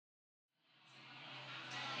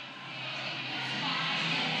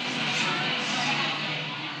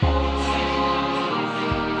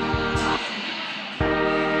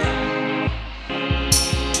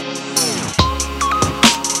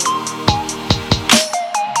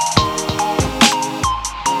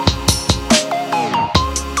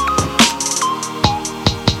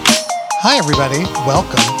everybody.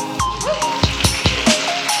 Welcome.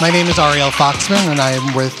 My name is Ariel Foxman, and I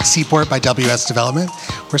am with Seaport by WS Development.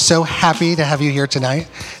 We're so happy to have you here tonight.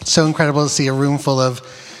 It's so incredible to see a room full of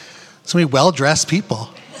so many well-dressed people.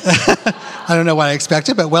 I don't know what I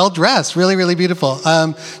expected, but well-dressed, really, really beautiful.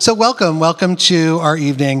 So welcome to our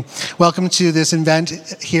evening. Welcome to this event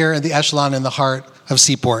here at the Echelon in the heart of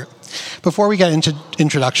Seaport. Before we get into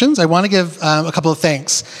introductions, I want to give a couple of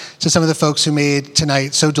thanks to some of the folks who made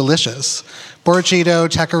tonight so delicious. Borrachito,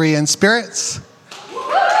 Taqueria, and Spirits.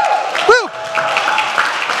 Woo!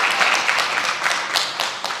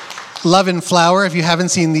 Love and Flour. If you haven't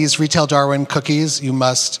seen these Retail Darwin cookies, you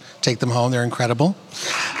must take them home. They're incredible.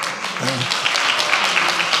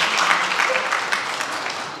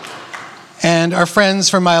 And our friends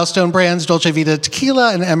from Milestone Brands, Dolce Vita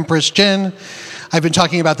Tequila and Empress Gin. I've been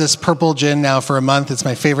talking about this purple gin now for a month. It's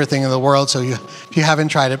my favorite thing in the world, so if you haven't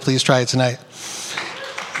tried it, please try it tonight.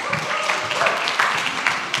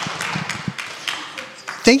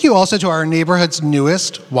 Thank you also to our neighborhood's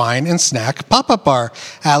newest wine and snack pop-up bar,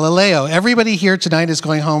 Alaleo. Everybody here tonight is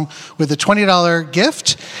going home with a $20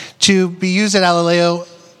 gift to be used at Alaleo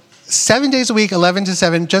 7 days a week, 11 to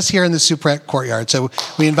 7, just here in the Soubrette courtyard. So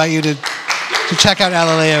we invite you to check out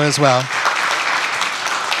Alaleo as well.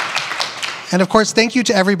 And of course, thank you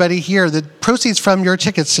to everybody here. The proceeds from your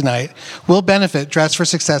tickets tonight will benefit Dress for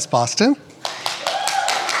Success Boston.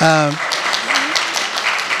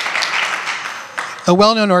 A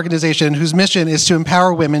well-known organization whose mission is to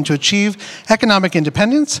empower women to achieve economic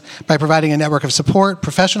independence by providing a network of support,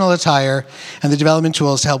 professional attire, and the development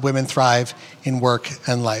tools to help women thrive in work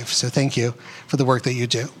and life. So thank you for the work that you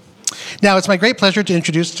do. Now, it's my great pleasure to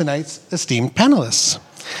introduce tonight's esteemed panelists.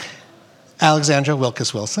 Alexandra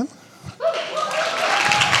Wilkes-Wilson.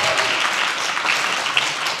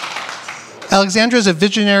 Alexandra is a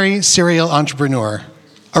visionary serial entrepreneur,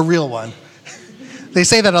 a real one. They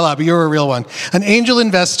say that a lot, but you're a real one. An angel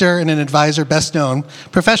investor and an advisor best known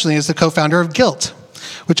professionally as the co-founder of Gilt,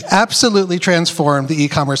 which absolutely transformed the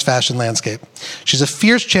e-commerce fashion landscape. She's a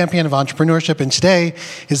fierce champion of entrepreneurship and today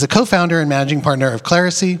is the co-founder and managing partner of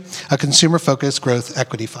Clarisy, a consumer-focused growth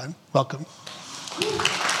equity fund. Welcome.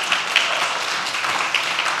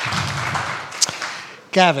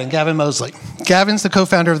 Gavin Mosley. Gavin's the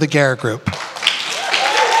co-founder of the Garrett Group.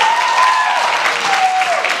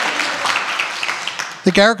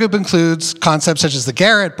 The Garrett Group includes concepts such as the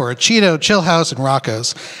Garrett, Borrachito, Chill House, and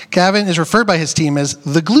Rocco's. Gavin is referred by his team as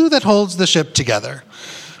the glue that holds the ship together.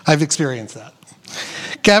 I've experienced that.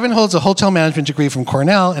 Gavin holds a hotel management degree from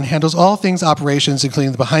Cornell and handles all things operations,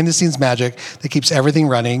 including the behind-the-scenes magic that keeps everything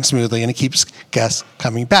running smoothly and it keeps guests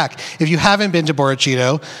coming back. If you haven't been to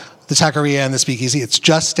Borrachito, the Taqueria and the Speakeasy, it's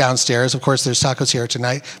just downstairs. Of course, there's tacos here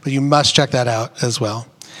tonight, but you must check that out as well.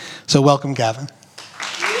 So welcome, Gavin.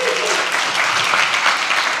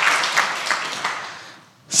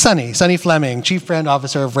 Sunny Fleming, Chief Brand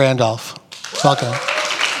Officer of Randolph. Welcome.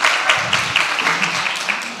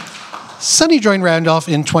 Sunny joined Randolph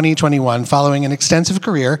in 2021 following an extensive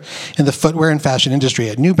career in the footwear and fashion industry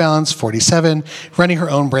at New Balance, 47, running her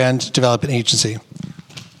own brand development agency.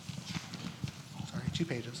 Sorry, 2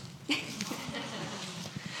 pages.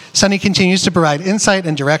 Sunny continues to provide insight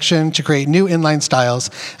and direction to create new inline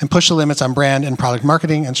styles and push the limits on brand and product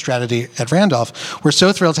marketing and strategy at Randolph. We're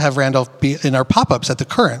so thrilled to have Randolph be in our pop-ups at the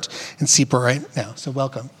Current in Seaport right now. So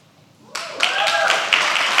welcome.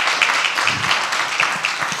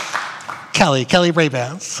 Kelly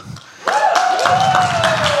Brabants.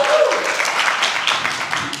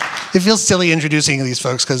 It feels silly introducing these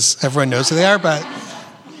folks because everyone knows who they are, but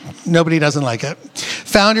nobody doesn't like it.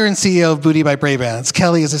 Founder and CEO of Booty by Brabants,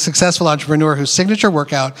 Kelly is a successful entrepreneur whose signature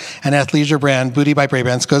workout and athleisure brand, Booty by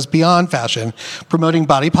Brabants, goes beyond fashion, promoting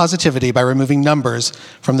body positivity by removing numbers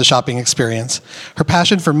from the shopping experience. Her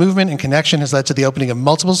passion for movement and connection has led to the opening of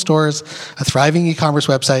multiple stores, a thriving e-commerce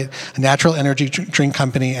website, a natural energy drink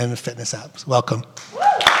company, and a fitness app. Welcome.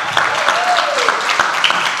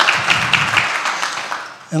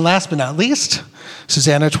 And last but not least,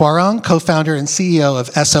 Susanna Twarong, co-founder and CEO of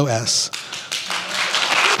SOS.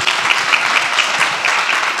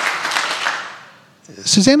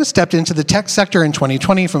 Susanna stepped into the tech sector in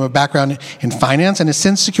 2020 from a background in finance and has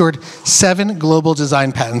since secured 7 global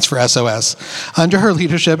design patents for SOS. Under her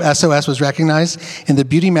leadership, SOS was recognized in the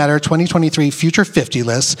Beauty Matter 2023 Future 50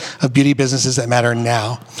 list of beauty businesses that matter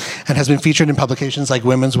now and has been featured in publications like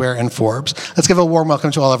Women's Wear and Forbes. Let's give a warm welcome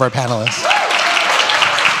to all of our panelists.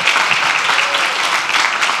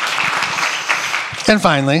 And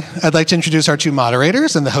finally, I'd like to introduce our 2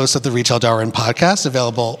 moderators and the hosts of the Retail Darwin podcast,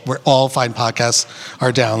 available where all fine podcasts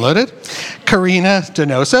are downloaded. Karina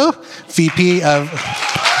Donoso, VP of...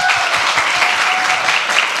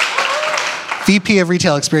 VP of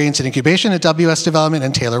Retail Experience and Incubation at WS Development,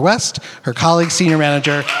 and Taylor West, her colleague, Senior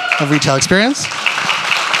Manager of Retail Experience.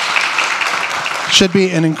 Should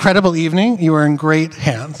be an incredible evening. You are in great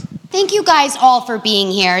hands. Thank you guys all for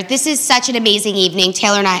being here. This is such an amazing evening.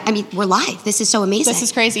 Taylor and I mean, we're live. This is so amazing. This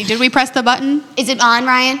is crazy. Did we press the button? Is it on,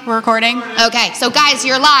 Ryan? We're recording. Okay, so guys,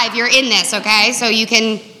 you're live. You're in this, okay? So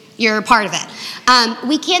you're a part of it.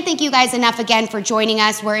 We can't thank you guys enough again for joining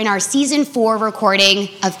us. We're in our season 4 recording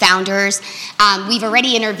of Founders. We've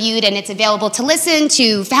already interviewed, and it's available to listen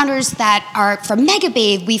to founders that are from Mega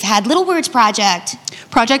Babe. We've had Little Words Project.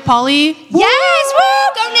 Project Polly. Yes,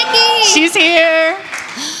 woo, go Nikki. She's here.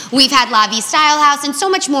 We've had La Vie Style House and so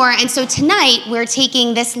much more. And so tonight we're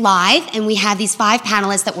taking this live, and we have these 5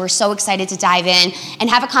 panelists that we're so excited to dive in and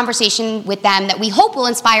have a conversation with them that we hope will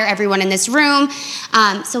inspire everyone in this room.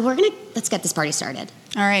 So let's get this party started.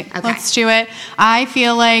 All right, okay. Let's do it. I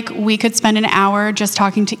feel like we could spend an hour just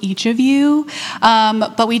talking to each of you,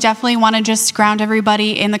 but we definitely want to just ground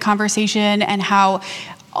everybody in the conversation and how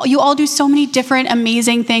you all do so many different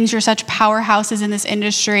amazing things. You're such powerhouses in this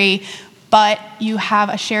industry, but you have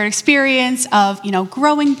a shared experience of,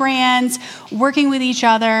 growing brands, working with each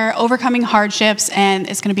other, overcoming hardships, and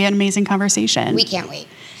it's going to be an amazing conversation. We can't wait.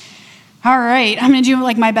 All right, I'm going to do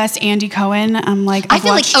like my best Andy Cohen. I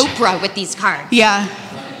feel like Oprah with these cards. Yeah.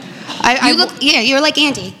 You're like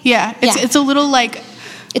Andy. Yeah, it's a little like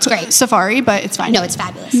it's great. Safari, but it's fine. No, it's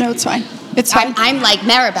fabulous. No, it's fine. It's fine. I'm like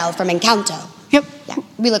Maribel from Encanto. Yep. Yeah,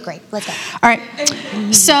 we look great. Let's go. All right.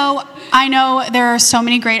 So I know there are so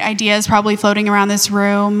many great ideas probably floating around this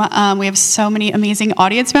room. We have so many amazing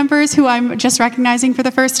audience members who I'm just recognizing for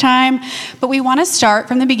the first time. But we want to start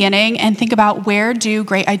from the beginning and think about, where do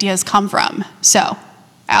great ideas come from? So,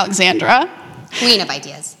 Alexandra. Queen of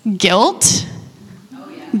ideas. Guilt.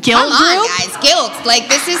 Guilt Come on, guys. Guilt.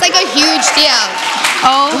 This is like a huge deal.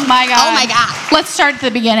 Oh, my God. Oh, my God. Let's start at the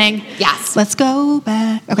beginning. Yes. Let's go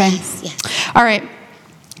back. Okay. Yes. All right.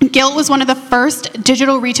 Guilt was one of the first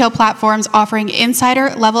digital retail platforms offering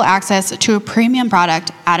insider-level access to a premium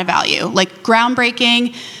product at a value.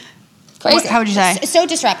 Groundbreaking. Crazy. How would you say? So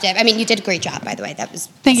disruptive. I mean, you did a great job, by the way. That was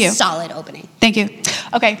a solid opening. Thank you.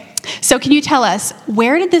 Okay. So can you tell us,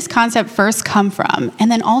 where did this concept first come from?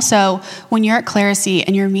 And then also, when you're at Clarisy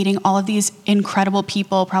and you're meeting all of these incredible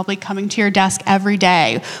people probably coming to your desk every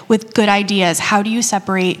day with good ideas, how do you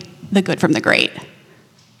separate the good from the great?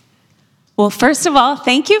 Well, first of all,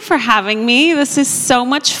 thank you for having me. This is so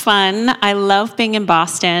much fun. I love being in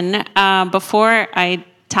Boston. Before I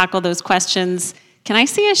tackle those questions, can I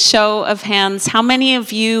see a show of hands? How many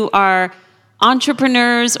of you are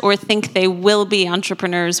entrepreneurs or think they will be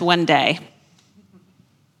entrepreneurs one day?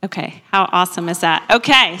 Okay, how awesome is that?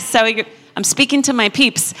 Okay, so I'm speaking to my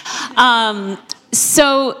peeps.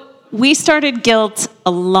 So we started Guilt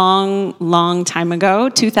a long, long time ago,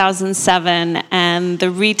 2007, and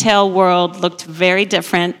the retail world looked very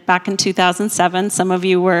different back in 2007. Some of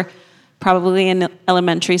you were probably in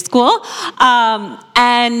elementary school.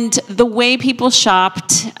 And the way people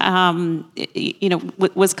shopped,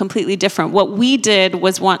 was completely different. What we did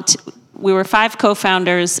was we were 5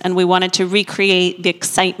 co-founders, and we wanted to recreate the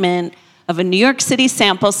excitement of a New York City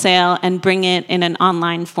sample sale and bring it in an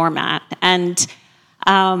online format. And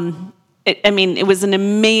it was an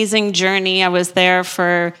amazing journey. I was there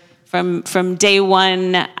from day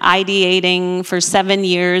one, ideating for 7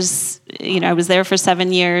 years. I was there for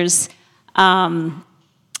 7 years.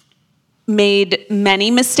 Made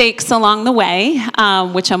many mistakes along the way,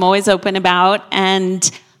 which I'm always open about, and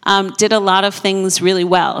did a lot of things really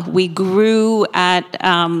well. We grew at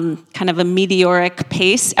kind of a meteoric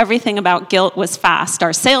pace. Everything about Guilt was fast.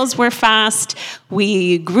 Our sales were fast.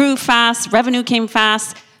 We grew fast. Revenue came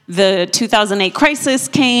fast. The 2008 crisis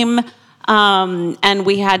came. And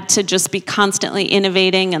we had to just be constantly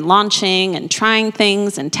innovating and launching and trying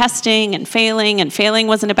things and testing and failing. And failing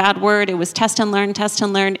wasn't a bad word. It was test and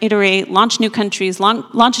learn, iterate, launch new countries,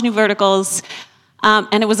 launch new verticals.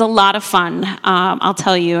 And it was a lot of fun, I'll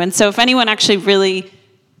tell you. And so if anyone actually really,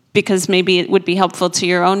 because maybe it would be helpful to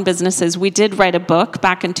your own businesses, we did write a book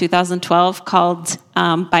back in 2012 called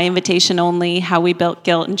By Invitation Only, How We Built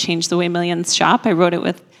Guilt and Changed the Way Millions Shop. I wrote it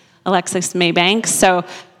with Alexis Maybank. So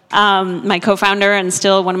my co-founder and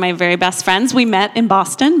still one of my very best friends. We met in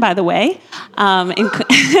Boston, by the way,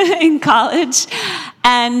 in college.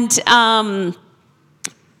 And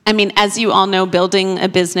as you all know, building a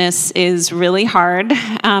business is really hard.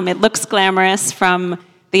 It looks glamorous from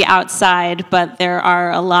the outside, but there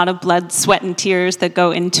are a lot of blood, sweat, and tears that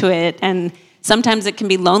go into it. And sometimes it can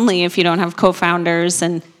be lonely if you don't have co-founders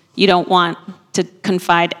and you don't want to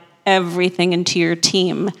confide everything into your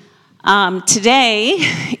team. Today,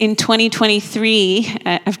 in 2023,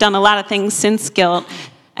 I've done a lot of things since Guilt,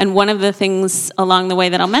 and one of the things along the way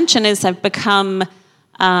that I'll mention is I've become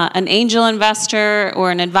an angel investor or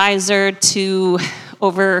an advisor to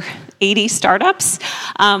over 80 startups,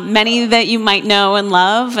 many that you might know and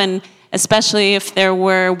love, and especially if there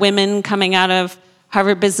were women coming out of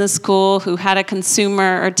Harvard Business School who had a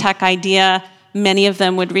consumer or tech idea, many of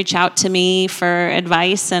them would reach out to me for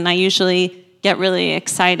advice, and I usually get really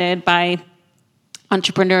excited by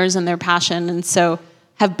entrepreneurs and their passion, and so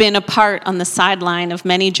have been a part on the sideline of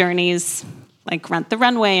many journeys like Rent the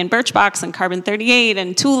Runway and Birchbox and Carbon 38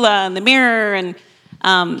 and Tula and The Mirror, and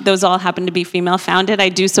those all happen to be female founded. I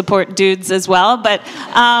do support dudes as well, but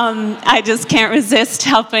I just can't resist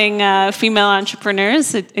helping female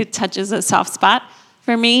entrepreneurs. It touches a soft spot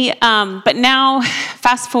for me. But now,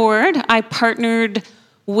 fast forward, I partnered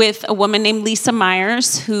with a woman named Lisa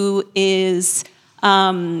Myers, who is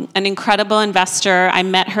an incredible investor. I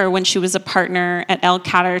met her when she was a partner at L.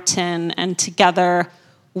 Catterton, and together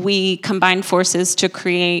we combined forces to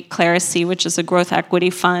create Clarisy, which is a growth equity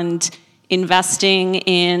fund investing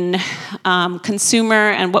in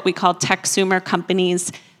consumer and what we call tech-sumer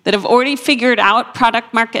companies that have already figured out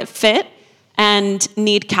product market fit and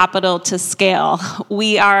need capital to scale.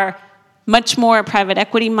 We are much more private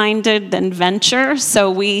equity minded than venture, so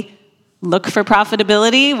we look for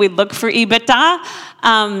profitability, we look for EBITDA,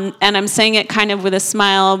 and I'm saying it kind of with a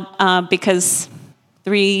smile because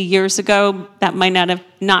 3 years ago that might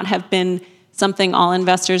not have been something all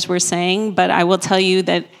investors were saying, but I will tell you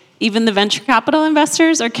that even the venture capital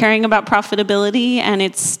investors are caring about profitability, and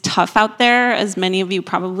it's tough out there, as many of you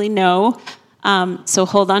probably know. So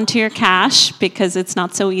hold on to your cash because it's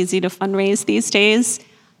not so easy to fundraise these days.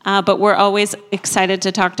 But we're always excited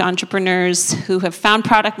to talk to entrepreneurs who have found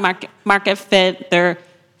product market fit. They're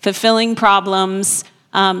fulfilling problems,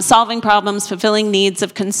 solving problems, fulfilling needs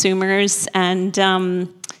of consumers, and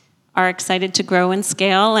are excited to grow and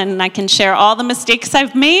scale. And I can share all the mistakes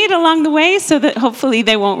I've made along the way so that hopefully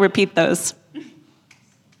they won't repeat those.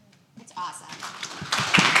 That's awesome.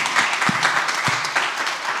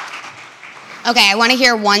 Okay, I want to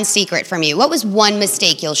hear one secret from you. What was one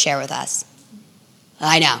mistake you'll share with us?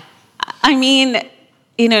 I know. I mean,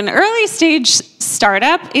 in an early stage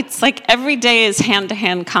startup, it's like every day is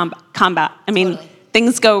hand-to-hand combat. I mean, totally.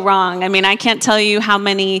 Things go wrong. I mean, I can't tell you how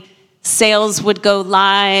many sales would go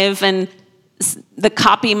live and the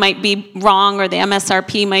copy might be wrong or the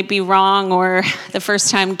MSRP might be wrong, or the first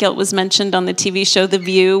time Guilt was mentioned on the TV show The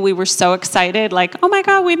View, we were so excited, like, oh my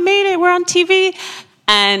God, we made it, we're on TV.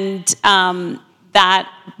 And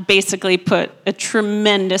that basically put a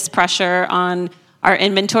tremendous pressure on our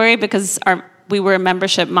inventory because we were a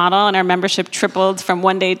membership model and our membership tripled from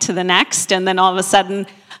one day to the next, and then all of a sudden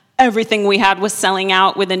everything we had was selling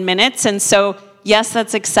out within minutes. And so yes,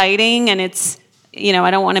 that's exciting, and it's,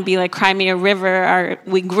 I don't want to be like Cry Me a River.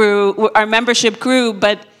 Our membership grew,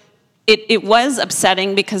 but it was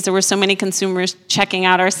upsetting because there were so many consumers checking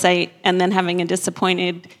out our site and then having a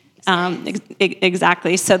disappointed.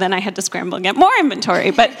 Exactly. So then I had to scramble and get more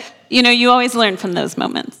inventory. But, you always learn from those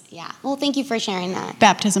moments. Yeah. Well, thank you for sharing that.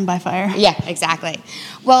 Baptism by fire. Yeah, exactly.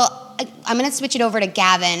 Well, I'm going to switch it over to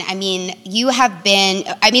Gavin. I mean, you have been,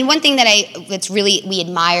 one thing that's really, we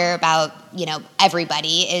admire about,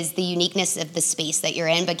 everybody is the uniqueness of the space that you're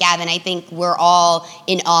in. But Gavin, I think we're all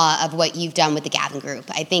in awe of what you've done with the Gavin Group.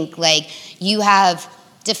 I think, you have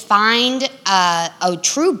defined a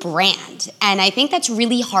true brand, and I think that's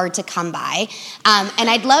really hard to come by. And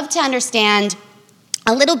I'd love to understand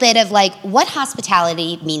a little bit of what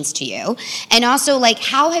hospitality means to you, and also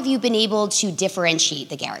how have you been able to differentiate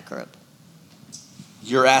the Garrett Group?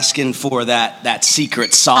 You're asking for that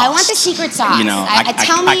secret sauce. I want the secret sauce.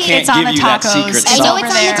 Tell me, I can't it's on give the you tacos. that secret sauce. I know it's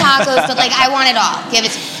on the tacos, but I want it all. Give it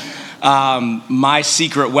to me. My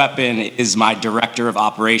secret weapon is my director of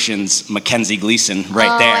operations, Mackenzie Gleason,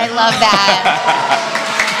 right there. I love that.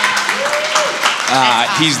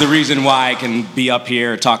 He's the reason why I can be up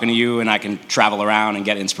here talking to you and I can travel around and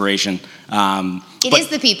get inspiration. It is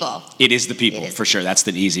the people. It is the people, for sure. That's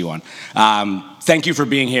the easy one. Thank you for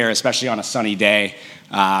being here, especially on a sunny day.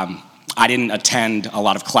 I didn't attend a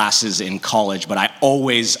lot of classes in college, but I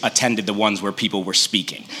always attended the ones where people were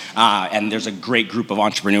speaking. And there's a great group of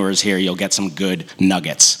entrepreneurs here. You'll get some good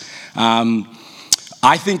nuggets.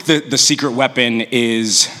 I think the secret weapon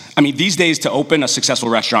is, these days to open a successful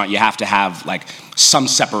restaurant, you have to have some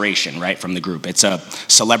separation, right, from the group. It's a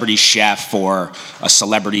celebrity chef or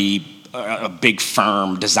a big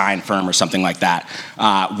firm, design firm or something like that.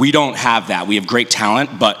 We don't have that. We have great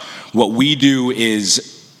talent, but what we do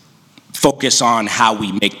is focus on how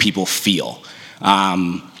we make people feel.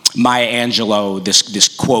 Maya Angelou, this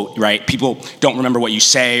quote, right? People don't remember what you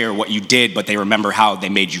say or what you did, but they remember how they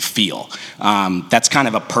made you feel. That's kind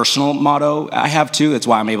of a personal motto I have too. That's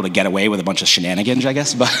why I'm able to get away with a bunch of shenanigans, I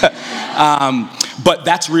guess. But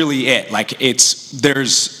that's really it.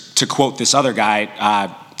 To quote this other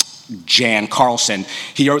guy, Jan Carlson,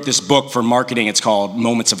 he wrote this book for marketing. It's called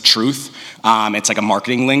Moments of Truth. It's like a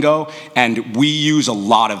marketing lingo, and we use a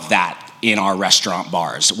lot of that in our restaurant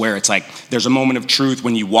bars, where it's like there's a moment of truth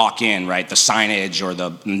when you walk in, right? The signage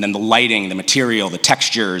and then the lighting, the material, the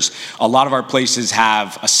textures. A lot of our places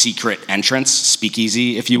have a secret entrance,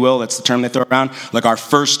 speakeasy, if you will. That's the term they throw around. Like our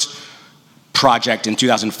first project in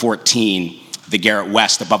 2014, the Garrett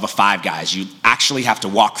West above a Five Guys. You actually have to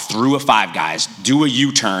walk through a Five Guys, do a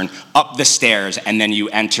U-turn, up the stairs, and then you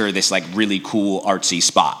enter this like really cool artsy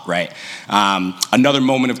spot, right? Another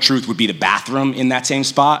moment of truth would be the bathroom in that same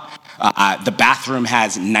spot. The bathroom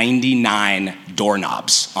has 99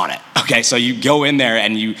 doorknobs on it. Okay, so you go in there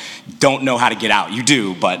and you don't know how to get out. You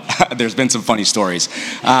do, but there's been some funny stories.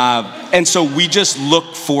 And so we just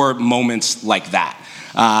look for moments like that.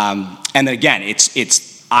 And again,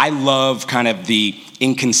 I love kind of the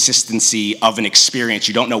inconsistency of an experience.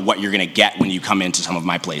 You don't know what you're gonna get when you come into some of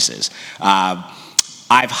my places.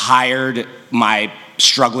 I've hired my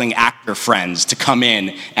struggling actor friends to come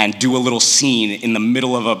in and do a little scene in the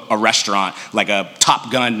middle of a restaurant, like a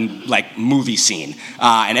Top Gun like movie scene,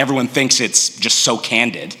 and everyone thinks it's just so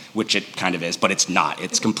candid, which it kind of is, but it's not.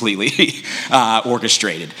 It's completely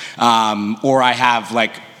orchestrated. Or I have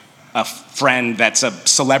like a friend that's a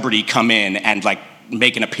celebrity come in and like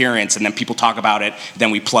make an appearance, and then people talk about it,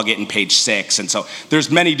 then we plug it in page 6. And so there's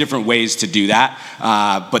many different ways to do that,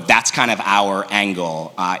 but that's kind of our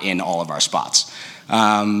angle in all of our spots.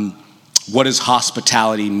 What does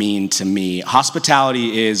hospitality mean to me?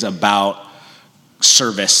 Hospitality is about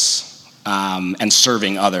service and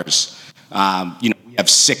serving others. We have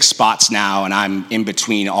 6 spots now, and I'm in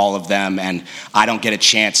between all of them, and I don't get a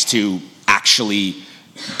chance to actually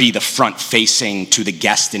be the front facing to the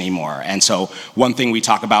guest anymore. And so one thing we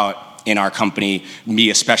talk about in our company,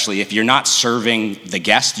 me especially, if you're not serving the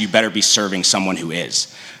guest, you better be serving someone who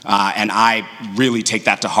is. And I really take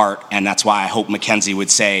that to heart, and that's why I hope Mackenzie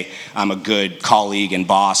would say I'm a good colleague and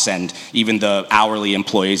boss, and even the hourly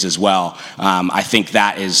employees as well. I think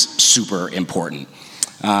that is super important.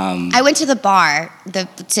 I went to the bar to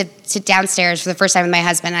sit downstairs for the first time with my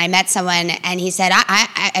husband, and I met someone, and he said,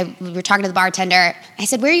 we were talking to the bartender. I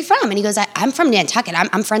said, "Where are you from?" And he goes, "I'm from Nantucket.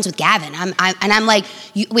 I'm friends with Gavin." And I'm like,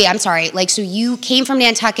 "Wait, I'm sorry. Like, so you came from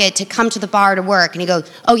Nantucket to come to the bar to work?" And he goes,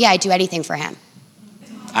 "Oh yeah, I'd do anything for him."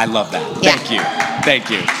 I love that. Yeah. Thank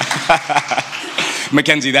you.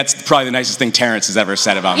 Mackenzie, that's probably the nicest thing Terrence has ever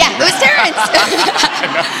said about me. Yeah, it was Terrence. I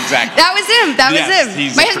know, exactly. That was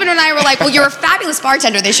him. My husband and I were like, "Well, you're a fabulous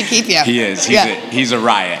bartender. They should keep you." He is. He's a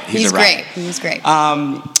riot. He's great. He's great.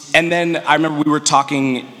 And then I remember we were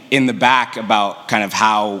talking in the back about kind of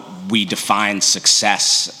how we define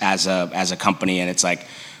success as a company, and it's like,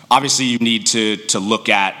 obviously you need to look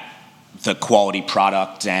at the quality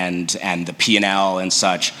product and the P&L and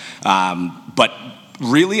such, but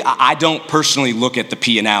really, I don't personally look at the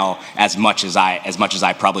P&L as much as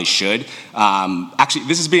I probably should. Actually,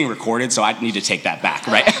 this is being recorded, so I need to take that back,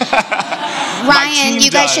 right? Ryan,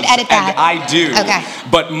 you guys should edit that. And I do. Okay.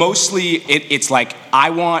 But mostly, it's like I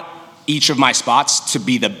want each of my spots to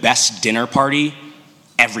be the best dinner party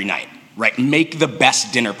every night, right? Make the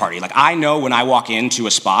best dinner party. Like, I know when I walk into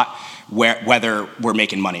a spot whether we're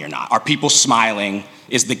making money or not. Are people smiling?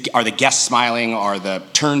 Are the guests smiling? Are the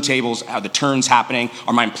turns happening?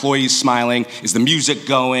 Are my employees smiling? Is the music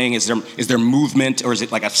going? Is there movement, or is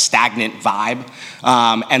it like a stagnant vibe?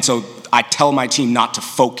 And so I tell my team not to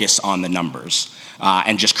focus on the numbers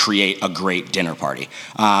and just create a great dinner party.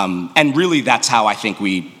 And really, that's how I think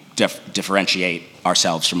we differentiate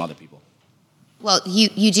ourselves from other people. Well,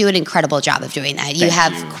 you do an incredible job of doing that. You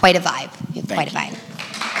have quite a vibe. You have quite a vibe.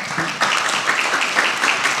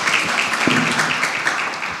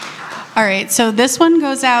 All right, so this one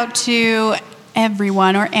goes out to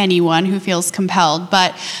everyone or anyone who feels compelled.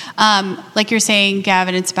 But like you're saying,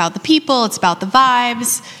 Gavin, it's about the people, it's about the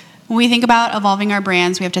vibes. When we think about evolving our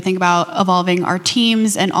brands, we have to think about evolving our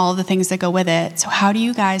teams and all the things that go with it. So how do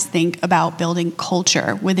you guys think about building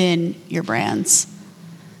culture within your brands?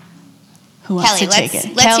 Who wants Kelly, to take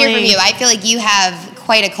it? Let's hear from you. I feel like you have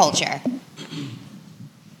quite a culture.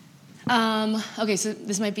 Okay, so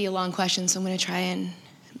this might be a long question, so I'm going to try and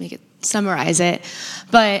summarize it.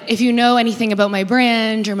 But if you know anything about my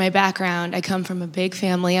brand or my background, I come from a big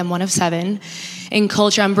family. I'm one of 7. In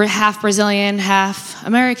culture, I'm half Brazilian, half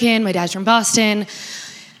American. My dad's from Boston.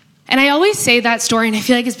 And I always say that story, and I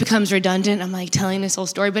feel like it becomes redundant. I'm like telling this whole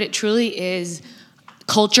story, but it truly is,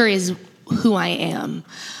 culture is who I am.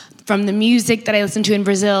 From the music that I listen to in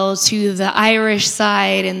Brazil to the Irish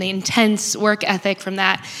side and the intense work ethic from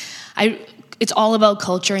that, it's all about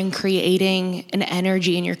culture and creating an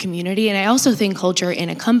energy in your community. And I also think culture in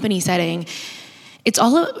a company setting, it's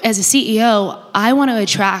all, as a CEO, I want to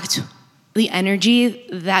attract the energy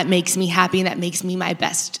that makes me happy and that makes me my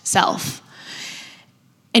best self.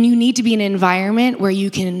 And you need to be in an environment where you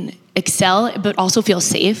can excel, but also feel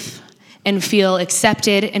safe and feel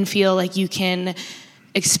accepted and feel like you can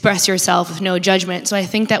express yourself with no judgment. So I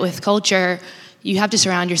think that with culture, you have to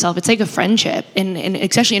surround yourself. It's like a friendship, and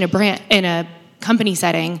especially in a company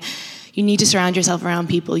setting, you need to surround yourself around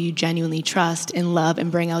people you genuinely trust and love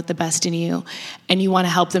and bring out the best in you, and you want to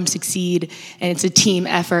help them succeed, and it's a team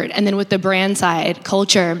effort. And then with the brand side,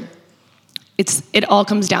 culture, it all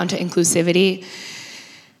comes down to inclusivity.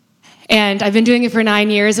 And I've been doing it for 9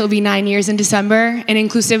 years. It'll be 9 years in December. And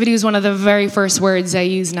inclusivity was one of the very first words I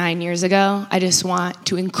used 9 years ago. I just want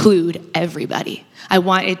to include everybody. I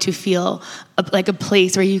want it to feel like a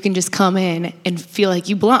place where you can just come in and feel like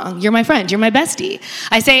you belong. You're my friend. You're my bestie.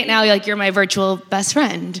 I say it now like you're my virtual best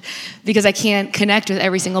friend because I can't connect with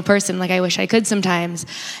every single person like I wish I could sometimes.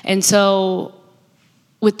 And so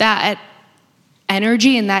with that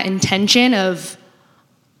energy and that intention of,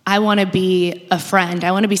 I want to be a friend.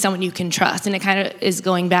 I want to be someone you can trust. And it kind of is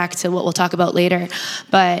going back to what we'll talk about later.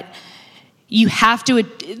 But you have to,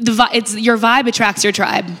 it's your vibe attracts your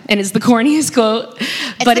tribe. And it's the corniest quote.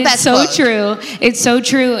 But it's so true. It's so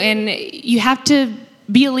true. And you have to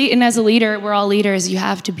be a leader. And as a leader, we're all leaders. You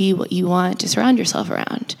have to be what you want to surround yourself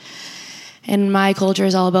around. And my culture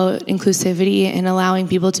is all about inclusivity and allowing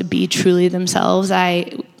people to be truly themselves.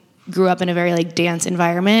 I grew up in a very dance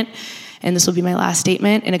environment. And this will be my last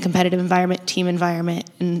statement, in a competitive environment, team environment.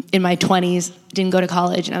 And in my 20s, didn't go to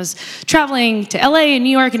college, and I was traveling to LA and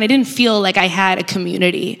New York, and I didn't feel like I had a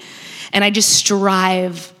community. And I just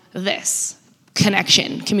strive this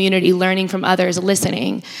connection, community, learning from others,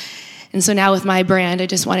 listening. And so now with my brand, I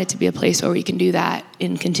just want it to be a place where we can do that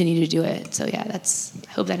and continue to do it. So yeah,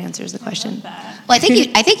 I hope that answers the question. Well, I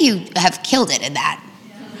think you have killed it in that.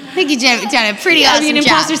 I think you've done a pretty awesome job.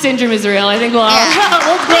 Imposter syndrome is real. I think we'll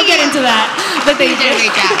get into that. But you did a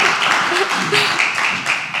great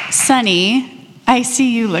job. Sunny, I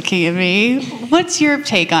see you looking at me. What's your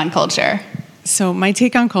take on culture? So my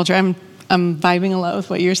take on culture, I'm vibing a lot with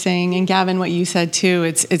what you're saying, and Gavin, what you said too.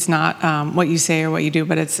 It's not what you say or what you do,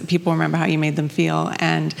 but it's people remember how you made them feel.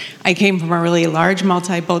 And I came from a really large,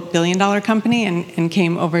 multi-billion-dollar company and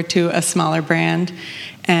came over to a smaller brand.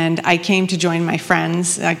 And I came to join my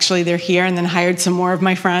friends. Actually, they're here, and then hired some more of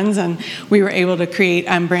my friends, and we were able to create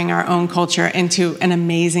and bring our own culture into an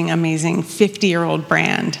amazing, amazing 50-year-old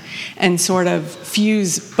brand, and sort of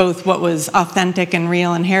fuse both what was authentic and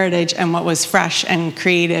real and heritage and what was fresh and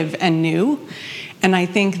creative and new. And I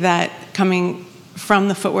think that coming from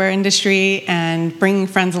the footwear industry and bringing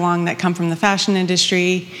friends along that come from the fashion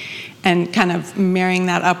industry, and kind of marrying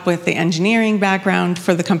that up with the engineering background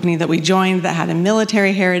for the company that we joined that had a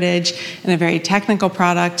military heritage and a very technical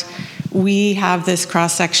product, we have this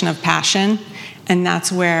cross-section of passion, and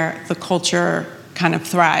that's where the culture kind of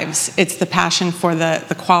thrives. It's the passion for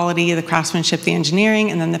the quality, the craftsmanship, the engineering,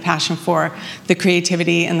 and then the passion for the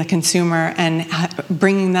creativity and the consumer, and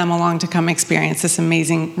bringing them along to come experience this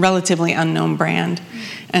amazing, relatively unknown brand.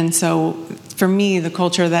 And so for me, the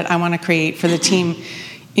culture that I want to create for the team,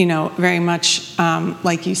 very much,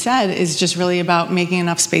 like you said, is just really about making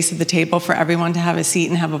enough space at the table for everyone to have a seat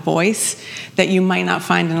and have a voice that you might not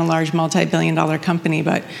find in a large multi-billion-dollar company,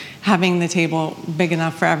 but having the table big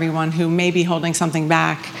enough for everyone who may be holding something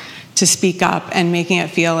back to speak up, and making it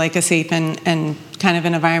feel like a safe and kind of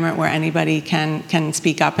an environment where anybody can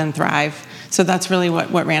speak up and thrive. So that's really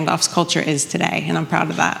what Randolph's culture is today, and I'm proud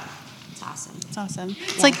of that. It's awesome. It's awesome.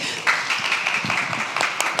 It's like...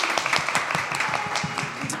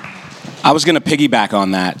 I was going to piggyback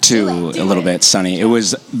on that too a little bit, Sunny. It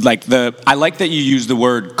was I like that you use the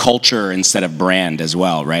word culture instead of brand as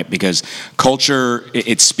well, right? Because culture,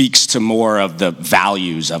 it speaks to more of the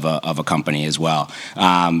values of a company as well.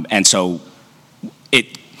 And so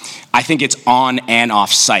I think it's on and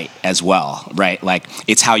off site as well, right? Like,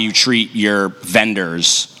 it's how you treat your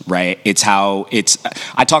vendors, right?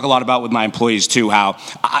 I talk a lot about with my employees too, how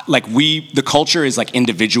the culture is like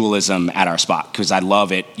individualism at our spot, because I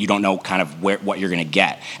love it. You don't know kind of what you're going to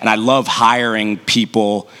get. And I love hiring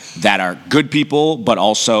people that are good people, but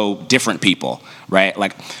also different people, right?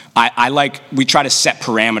 Like, we try to set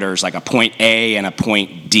parameters like a point A and a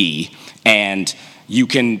point D, and you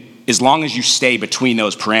can as long as you stay between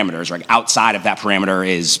those parameters, like outside of that parameter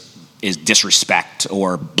is disrespect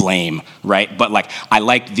or blame, right? But like I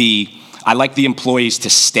like the employees to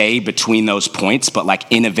stay between those points, but like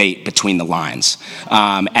innovate between the lines,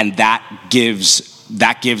 and that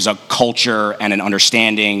gives a culture and an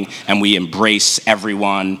understanding, and we embrace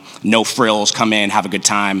everyone. No frills, come in, have a good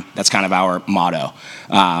time. That's kind of our motto,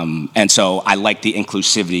 and so I like the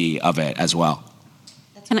inclusivity of it as well.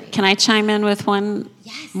 Can I chime in with one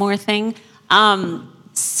more thing?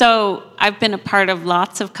 So I've been a part of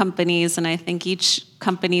lots of companies, and I think each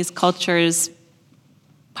company's culture is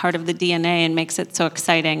part of the DNA and makes it so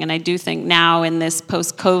exciting. And I do think now in this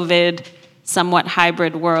post-COVID, somewhat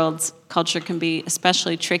hybrid world, culture can be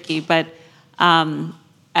especially tricky. But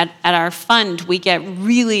at our fund, we get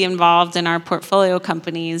really involved in our portfolio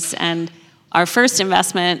companies. And our first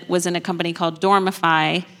investment was in a company called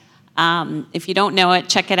Dormify. If you don't know it,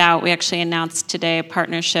 check it out. We actually announced today a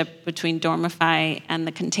partnership between Dormify and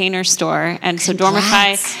the Container Store. And so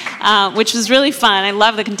Dormify, which was really fun. I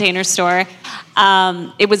love the Container Store.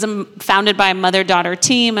 It was founded by a mother-daughter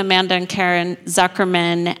team, Amanda and Karen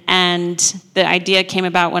Zuckerman. And the idea came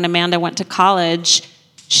about when Amanda went to college.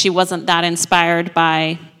 She wasn't that inspired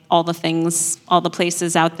by all the things, all the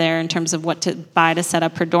places out there in terms of what to buy to set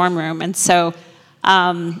up her dorm room. And so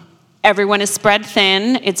everyone is spread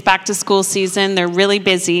thin. It's back to school season. They're really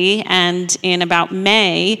busy. And in about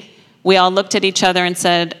May, we all looked at each other and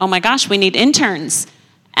said, oh my gosh, we need interns.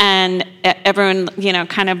 And everyone,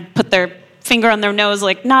 kind of put their finger on their nose,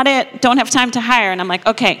 like, not it, don't have time to hire. And I'm like,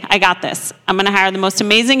 okay, I got this. I'm going to hire the most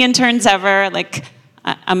amazing interns ever. Like,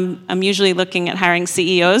 I'm usually looking at hiring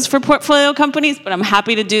CEOs for portfolio companies, but I'm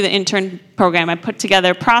happy to do the intern program. I put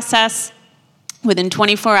together a process. Within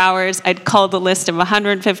 24 hours, I'd called a list of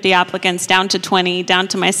 150 applicants down to 20, down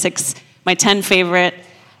to my 10 favorite,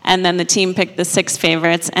 and then the team picked the 6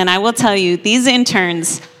 favorites. And I will tell you, these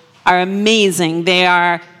interns are amazing.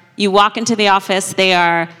 You walk into the office, they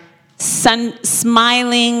are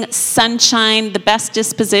smiling, sunshine, the best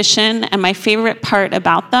disposition, and my favorite part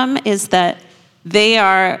about them is that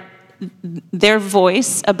their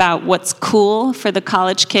voice about what's cool for the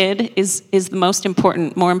college kid is the most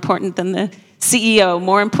important, more important than the CEO,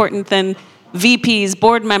 more important than VPs,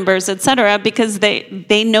 board members, et cetera, because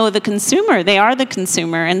they know the consumer. They are the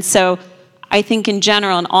consumer. And so I think in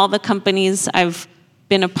general, in all the companies I've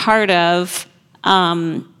been a part of,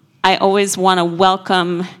 I always want to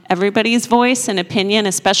welcome everybody's voice and opinion,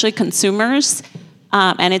 especially consumers.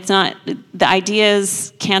 And it's not, the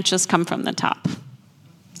ideas can't just come from the top.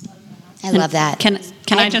 I love that. Can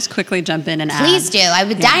I just quickly jump in and add? Please do. I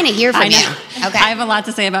would dying to hear from you. Okay. I have a lot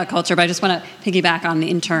to say about culture, but I just want to piggyback on the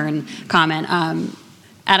intern comment.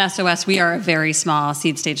 At SOS, we are a very small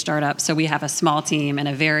seed stage startup, so we have a small team and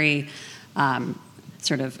a very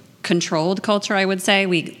sort of controlled culture, I would say.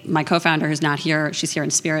 My co-founder, who's not here, she's here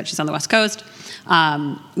in spirit, she's on the West Coast.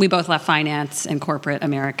 We both left finance and corporate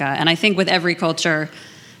America, and I think with every culture,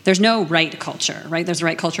 there's no right culture, right? There's a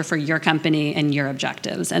right culture for your company and your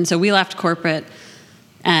objectives. And so we left corporate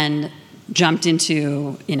and jumped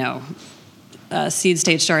into, a seed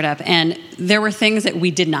stage startup. And there were things that we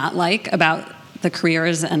did not like about the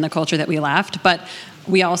careers and the culture that we left. But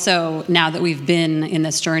we also, now that we've been in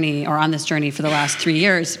this journey or on this journey for the last 3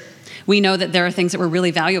 years, we know that there are things that were really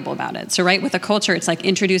valuable about it. So right with a culture, it's like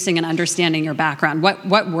introducing and understanding your background.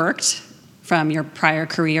 What worked from your prior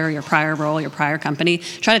career, your prior role, your prior company.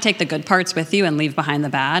 Try to take the good parts with you and leave behind the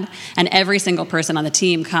bad. And every single person on the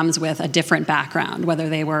team comes with a different background, whether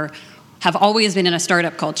they have always been in a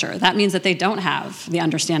startup culture. That means that they don't have the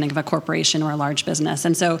understanding of a corporation or a large business.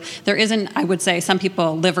 And so there isn't, I would say, some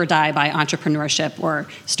people live or die by entrepreneurship or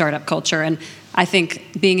startup culture. And I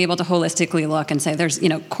think being able to holistically look and say there's,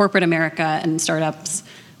 corporate America and startups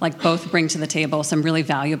both bring to the table some really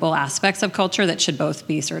valuable aspects of culture that should both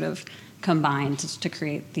be sort of combined to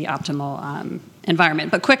create the optimal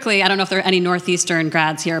environment. But quickly, I don't know if there are any Northeastern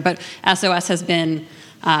grads here, but SOS has been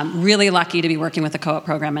really lucky to be working with the co-op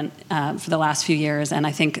program for the last few years. And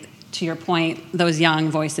I think, to your point, those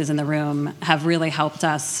young voices in the room have really helped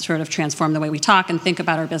us sort of transform the way we talk and think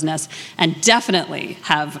about our business, and definitely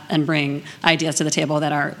have and bring ideas to the table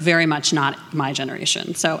that are very much not my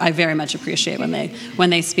generation. So I very much appreciate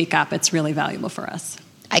when they speak up. It's really valuable for us.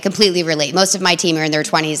 I completely relate. Most of my team are in their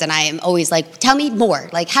 20s, and I am always like, tell me more.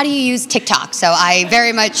 Like, how do you use TikTok? So I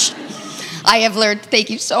very much I have learned. Thank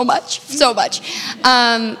you so much.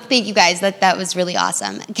 Thank you guys. That was really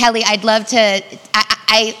awesome. Kelly, I'd love to.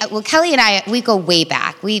 Well, Kelly and I, we go way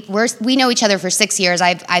back. We know each other for 6 years.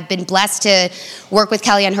 I've been blessed to work with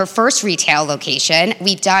Kelly on her first retail location.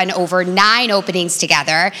 We've done over 9 openings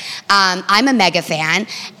together. I'm a mega fan,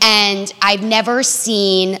 and I've never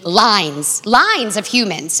seen lines of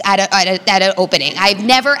humans at an opening. I've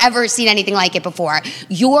never ever seen anything like it before.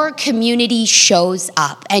 Your community shows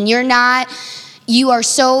up, and you are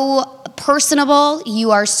so personable,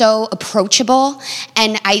 you are so approachable,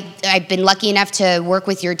 and I've been lucky enough to work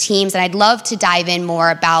with your teams, and I'd love to dive in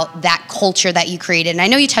more about that culture that you created. And I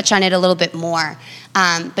know you touched on it a little bit more,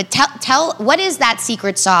 but tell what is that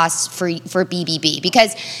secret sauce for BBB?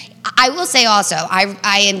 Because I will say also,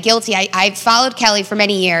 I am guilty. I followed Kelly for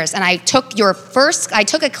many years, and I took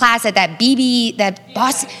a class at that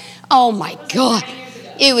Boston. Oh my God.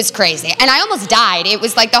 It was crazy. And I almost died. It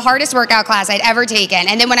was like the hardest workout class I'd ever taken.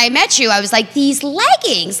 And then when I met you, I was like, these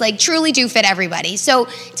leggings like truly do fit everybody. So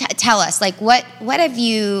tell us, like, how did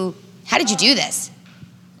you do this?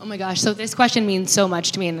 Oh my gosh, so this question means so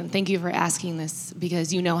much to me, and thank you for asking this,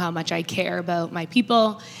 because you know how much I care about my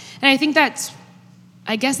people. And I think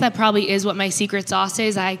I guess that probably is what my secret sauce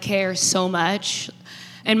is. I care so much.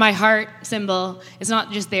 And my heart symbol is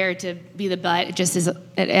not just there to be the butt. It just is.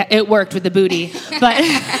 It worked with the booty, but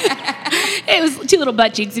it was 2 little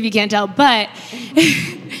butt cheeks, if you can't tell. But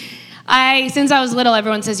since I was little,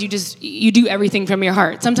 everyone says you do everything from your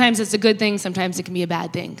heart. Sometimes it's a good thing. Sometimes it can be a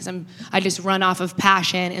bad thing, because I just run off of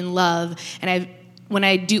passion and love. And when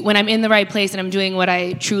I'm in the right place and I'm doing what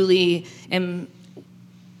I truly am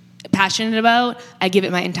passionate about, I give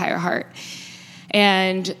it my entire heart.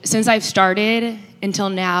 And since I've started until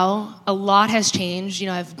now, a lot has changed.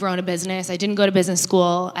 I've grown a business. I didn't go to business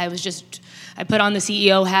school. I put on the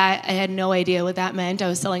CEO hat. I had no idea what that meant. I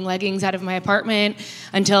was selling leggings out of my apartment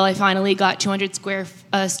until I finally got 200 square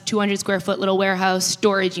foot little warehouse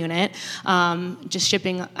storage unit, just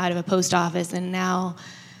shipping out of a post office. And now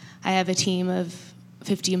I have a team of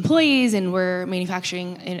 50 employees, and we're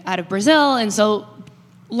manufacturing out of Brazil. And so,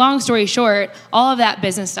 long story short, all of that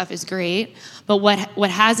business stuff is great, but what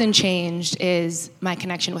hasn't changed is my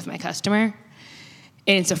connection with my customer,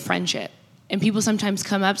 and it's a friendship. And people sometimes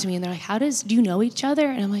come up to me and they're like, do you know each other?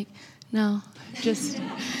 And I'm like, no, we just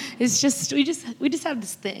have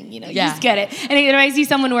this thing, you just get it. And when I see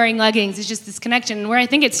someone wearing leggings, it's just this connection. Where I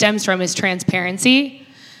think it stems from is transparency.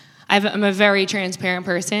 I'm a very transparent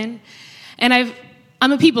person, and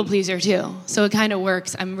I'm a people pleaser too, so it kind of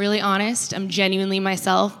works. I'm really honest, I'm genuinely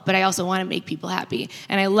myself, but I also want to make people happy.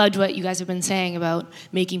 And I loved what you guys have been saying about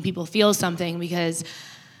making people feel something, because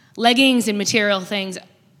leggings and material things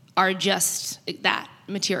are just that,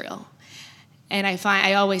 material. And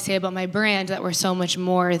I always say about my brand that we're so much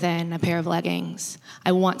more than a pair of leggings.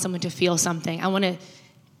 I want someone to feel something. I want to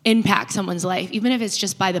impact someone's life, even if it's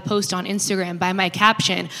just by the post on Instagram, by my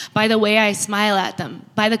caption, by the way I smile at them,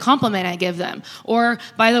 by the compliment I give them, or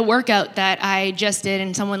by the workout that I just did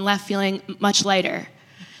and someone left feeling much lighter.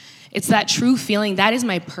 It's that true feeling. That is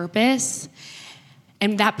my purpose.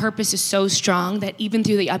 And that purpose is so strong that even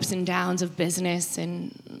through the ups and downs of business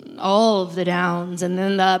and all of the downs and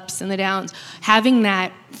then the ups and the downs, having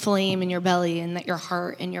that flame in your belly and that your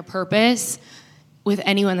heart and your purpose, with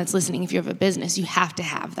anyone that's listening, if you have a business, you have to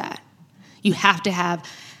have that. You have to have,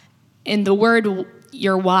 and the word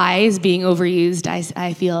your why is being overused,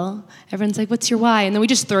 I feel. Everyone's like, what's your why? And then we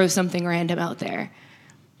just throw something random out there.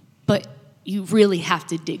 But you really have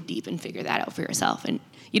to dig deep and figure that out for yourself. And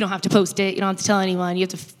you don't have to post it. You don't have to tell anyone. You have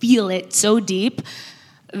to feel it so deep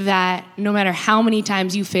that no matter how many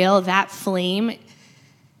times you fail, that flame,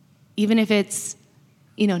 even if it's,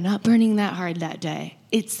 not burning that hard that day,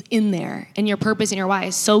 it's in there. And your purpose and your why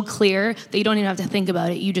is so clear that you don't even have to think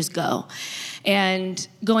about it. You just go. And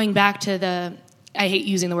going back to I hate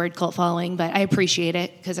using the word cult following, but I appreciate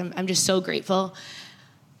it because I'm just so grateful.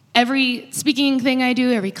 Every speaking thing I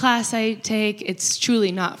do, every class I take, it's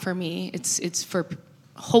truly not for me. It's for,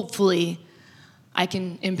 hopefully, I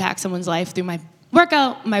can impact someone's life through my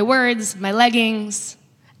workout, my words, my leggings.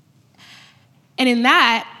 And in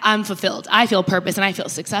that, I'm fulfilled. I feel purpose and I feel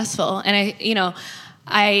successful. And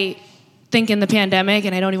I think in the pandemic,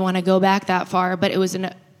 and I don't even want to go back that far, but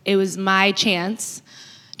it was my chance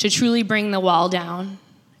to truly bring the wall down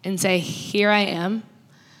and say, here I am,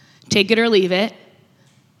 take it or leave it,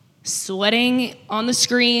 sweating on the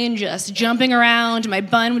screen, just jumping around. My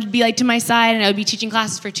bun would be like to my side, and I would be teaching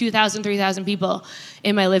classes for 2,000, 3,000 people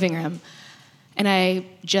in my living room. And I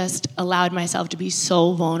just allowed myself to be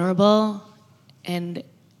so vulnerable. And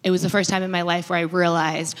it was the first time in my life where I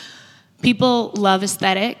realized people love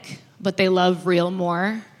aesthetic, but they love real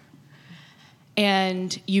more.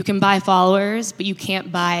 And you can buy followers, but you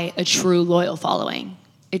can't buy a true loyal following.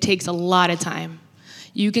 It takes a lot of time.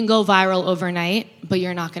 You can go viral overnight, but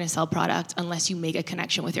you're not going to sell product unless you make a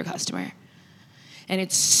connection with your customer. And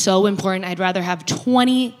it's so important. I'd rather have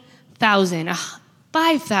 20,000,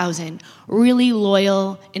 5,000 really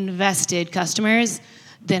loyal, invested customers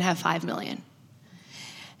than have 5 million.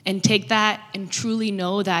 And take that and truly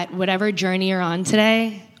know that whatever journey you're on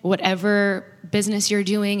today, whatever business you're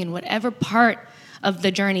doing, and whatever part of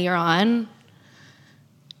the journey you're on,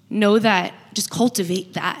 know that, just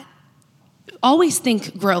cultivate that. Always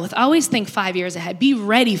think growth. Always think 5 years ahead. Be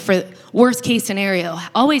ready for worst case scenario.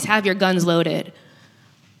 Always have your guns loaded.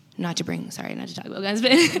 Not to talk about guns,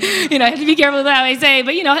 but I have to be careful with what I say,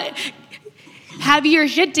 but have your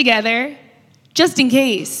shit together just in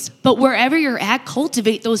case. But wherever you're at,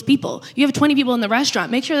 cultivate those people. You have 20 people in the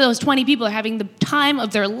restaurant. Make sure those 20 people are having the time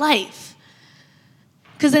of their life.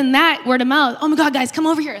 Because then that word of mouth, oh my God, guys, come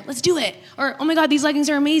over here. Let's do it. Or, oh my God, these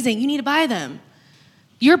leggings are amazing. You need to buy them.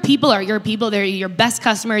 Your people are your people. They're your best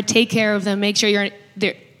customer. Take care of them. Make sure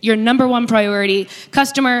they're your number one priority.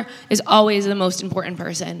 Customer is always the most important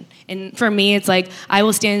person. And for me, it's like I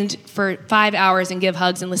will stand for 5 hours and give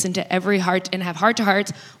hugs and listen to every heart and have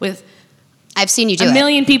heart-to-hearts with I've seen you do a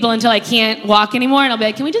million people until I can't walk anymore. And I'll be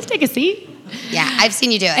like, can we just take a seat? Yeah, I've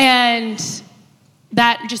seen you do it. And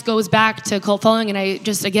that just goes back to cult following. And I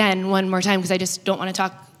just, again, one more time, because I just don't want to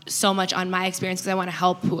talk so much on my experience, because I want to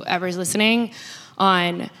help whoever's listening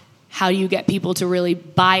on how you get people to really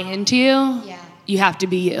buy into you. Yeah. You have to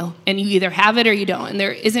be you. And you either have it or you don't. And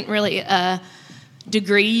there isn't really a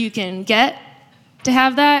degree you can get to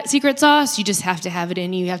have that secret sauce. You just have to have it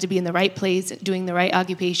in you. You have to be in the right place, doing the right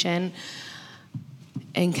occupation,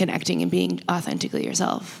 and connecting and being authentically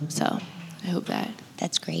yourself. So I hope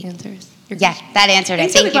that's great. Answers. Yeah, that answered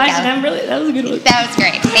it. Thank you, Kelly. That was a good one. That was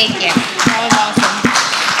great. Thank you. That was awesome.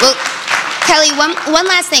 Well, Kelly, one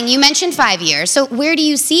last thing. You mentioned 5 years. So where do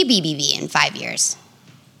you see BBB in 5 years?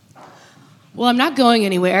 Well, I'm not going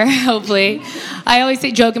anywhere, hopefully. I always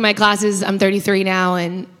joke in my classes, I'm 33 now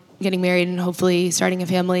and getting married and hopefully starting a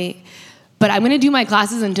family. But I'm going to do my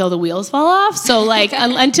classes until the wheels fall off. So,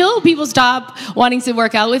 until people stop wanting to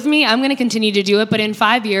work out with me, I'm going to continue to do it. But in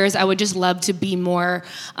 5 years, I would just love to be more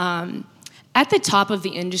at the top of the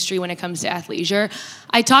industry when it comes to athleisure.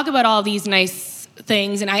 I talk about all these nice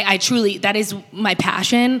things, and I truly, that is my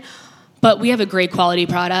passion. But we have a great quality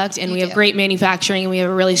product, and we have great manufacturing, and we have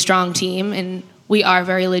a really strong team, and we are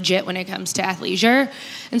very legit when it comes to athleisure.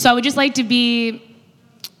 And so I would just like to be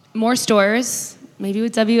more stores, maybe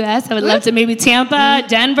with WS. I would love to, maybe Tampa,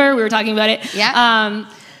 Denver. We were talking about it. Yeah.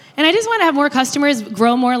 And I just want to have more customers,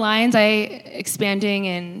 grow more lines, expanding,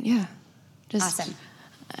 and just awesome.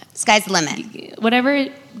 Sky's the limit. Whatever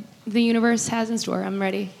the universe has in store, I'm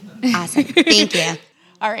ready. Awesome. Thank you.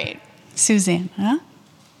 All right, Suzanne,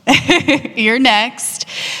 you're next.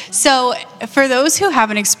 So for those who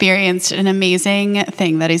haven't experienced an amazing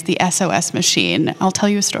thing that is the SOS machine, I'll tell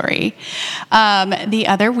you a story. The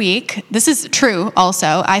other week, this is true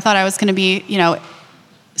also, I thought I was going to be,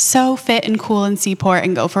 so fit and cool in Seaport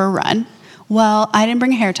and go for a run. Well, I didn't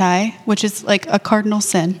bring a hair tie, which is like a cardinal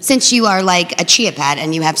sin. Since you are like a chia pet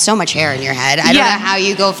and you have so much hair in your head, I don't know how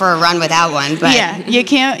you go for a run without one. But yeah, you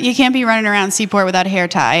can't be running around Seaport without a hair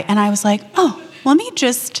tie. And I was like, oh, let me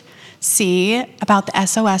just see about the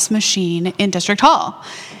SOS machine in District Hall.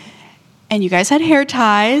 And you guys had hair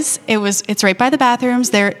ties. It's right by the bathrooms.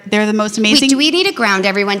 They're the most amazing. Wait, do we need to ground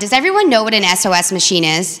everyone? Does everyone know what an SOS machine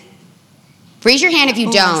is? Raise your hand if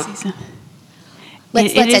you don't.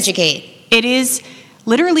 Let's educate. It is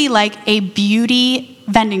literally like a beauty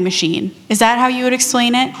vending machine. Is that how you would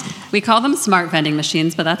explain it? We call them smart vending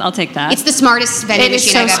machines, but I'll take that. It's the smartest vending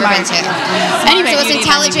machine I've ever been to. Anyway, it's the most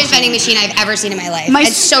intelligent vending machine I've ever seen in my life.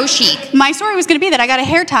 It's so chic. My story was going to be that I got a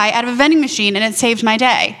hair tie out of a vending machine and it saved my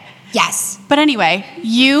day. Yes. But anyway,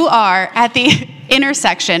 you are at the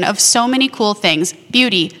intersection of so many cool things: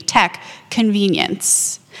 beauty, tech,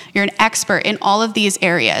 convenience. You're an expert in all of these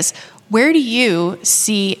areas. Where do you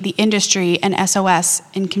see the industry and SOS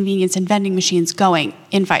and convenience and vending machines going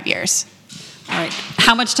in 5 years? All right.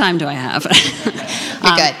 How much time do I have?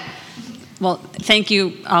 You're good. Well, thank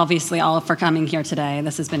you, obviously, all for coming here today.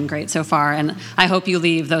 This has been great so far, and I hope you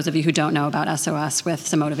leave, those of you who don't know about SOS, with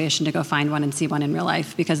some motivation to go find one and see one in real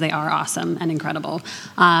life, because they are awesome and incredible.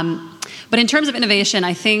 But in terms of innovation,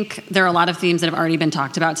 I think there are a lot of themes that have already been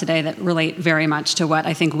talked about today that relate very much to what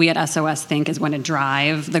I think we at SOS think is going to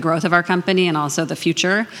drive the growth of our company and also the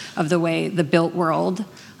future of the way the built world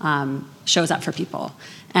shows up for people.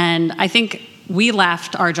 And I think we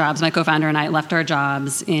left our jobs, my co-founder and I left our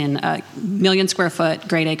jobs in a 1 million square foot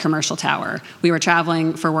grade A commercial tower. We were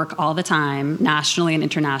traveling for work all the time, nationally and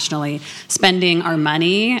internationally, spending our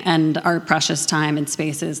money and our precious time in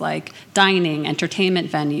spaces like dining, entertainment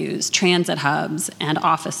venues, transit hubs, and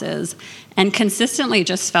offices, and consistently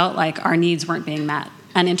just felt like our needs weren't being met.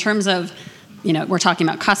 And in terms of, we're talking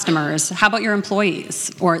about customers. How about your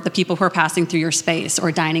employees or the people who are passing through your space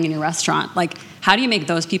or dining in your restaurant? Like, how do you make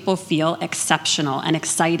those people feel exceptional and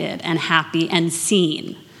excited and happy and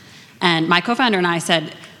seen? And my co-founder and I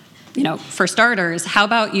said, for starters, how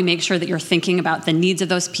about you make sure that you're thinking about the needs of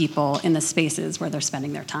those people in the spaces where they're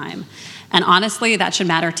spending their time? And honestly, that should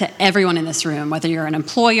matter to everyone in this room, whether you're an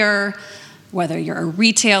employer, whether you're a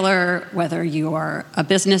retailer, whether you are a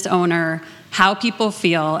business owner. How people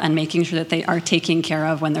feel and making sure that they are taken care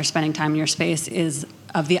of when they're spending time in your space is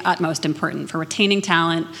of the utmost importance for retaining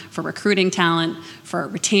talent, for recruiting talent, for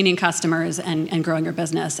retaining customers, and growing your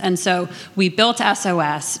business. And so we built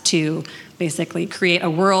SOS to basically create a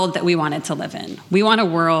world that we wanted to live in. We want a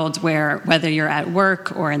world where, whether you're at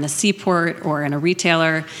work or in the seaport or in a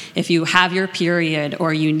retailer, if you have your period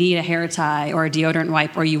or you need a hair tie or a deodorant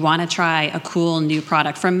wipe or you want to try a cool new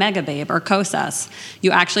product from Megababe or Kosas, you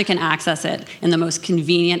actually can access it in the most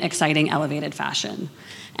convenient, exciting, elevated fashion.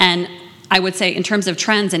 And I would say in terms of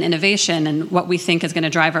trends and innovation and what we think is going to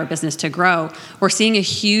drive our business to grow, we're seeing a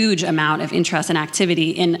huge amount of interest and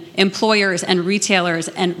activity in employers and retailers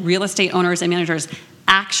and real estate owners and managers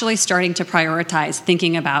actually starting to prioritize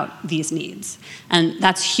thinking about these needs. And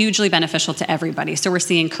that's hugely beneficial to everybody. So we're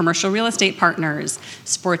seeing commercial real estate partners,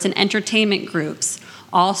 sports and entertainment groups,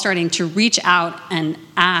 all starting to reach out and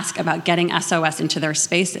ask about getting SOS into their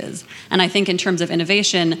spaces. And I think in terms of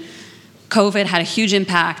innovation, COVID had a huge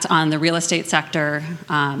impact on the real estate sector,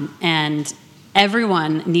 and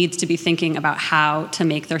everyone needs to be thinking about how to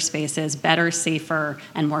make their spaces better, safer,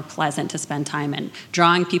 and more pleasant to spend time in.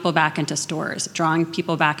 Drawing people back into stores, drawing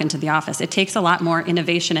people back into the office. It takes a lot more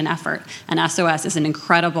innovation and effort, and SOS is an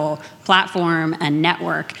incredible platform and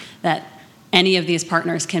network that any of these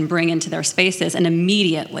partners can bring into their spaces and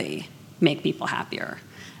immediately make people happier.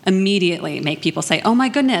 Immediately make people say, oh my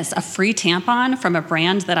goodness, a free tampon from a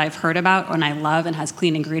brand that I've heard about and I love and has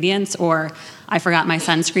clean ingredients, or I forgot my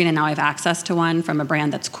sunscreen and now I have access to one from a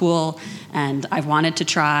brand that's cool and I've wanted to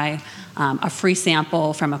try, a free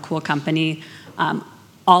sample from a cool company,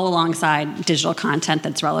 all alongside digital content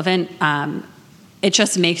that's relevant. It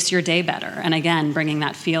just makes your day better. And again, bringing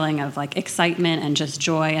that feeling of like excitement and just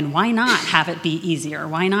joy, and why not have it be easier?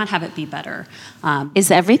 Why not have it be better? Is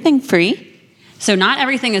everything free? So not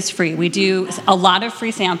everything is free. We do a lot of free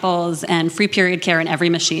samples and free period care in every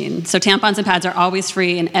machine. So tampons and pads are always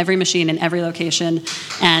free in every machine, in every location.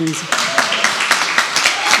 And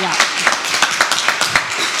yeah.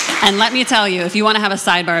 And let me tell you, if you want to have a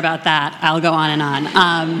sidebar about that, I'll go on and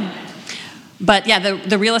on. But yeah,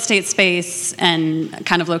 the real estate space and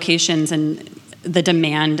kind of locations and the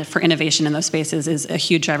demand for innovation in those spaces is a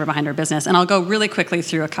huge driver behind our business. And I'll go really quickly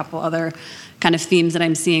through a couple other kind of themes that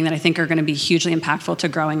I'm seeing that I think are going to be hugely impactful to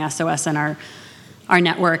growing SOS and our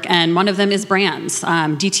network. And one of them is brands,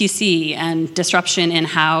 DTC, and disruption in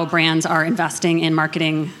how brands are investing in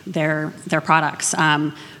marketing their products.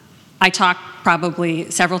 I talk probably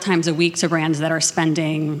several times a week to brands that are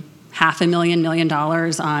spending $500,000, $1 million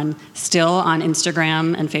on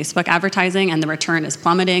Instagram and Facebook advertising, and the return is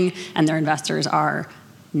plummeting, and their investors are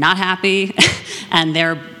not happy, and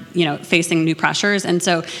they're facing new pressures. And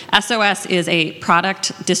so SOS is a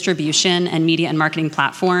product distribution and media and marketing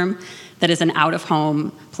platform that is an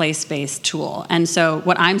out-of-home, place-based tool. And so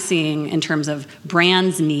what I'm seeing in terms of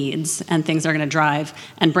brands' needs and things they're going to drive,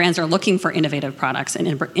 and brands are looking for innovative products and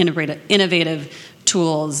innovative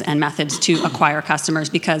tools and methods to acquire customers,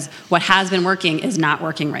 because what has been working is not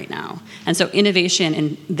working right now. And so innovation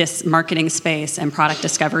in this marketing space and product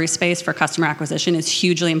discovery space for customer acquisition is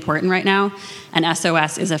hugely important right now. And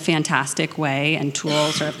SOS is a fantastic way and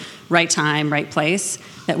tool, sort of right time, right place,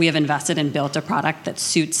 that we have invested and built a product that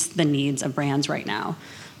suits the needs of brands right now.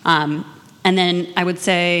 And then I would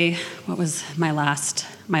say, what was my last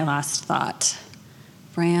thought?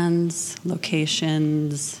 Brands,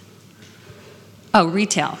 locations. Oh,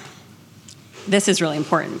 retail. This is really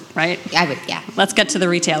important, right? Yeah. Let's get to the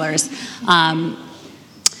retailers.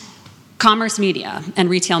 Commerce media and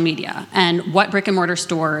retail media, and what brick and mortar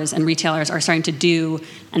stores and retailers are starting to do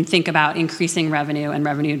and think about increasing revenue and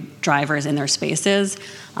revenue drivers in their spaces.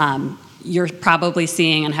 You're probably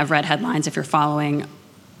seeing and have read headlines, if you're following,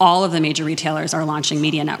 all of the major retailers are launching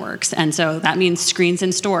media networks. And so that means screens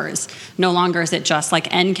in stores. No longer is it just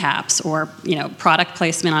like end caps or, product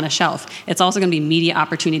placement on a shelf. It's also going to be media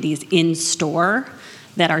opportunities in store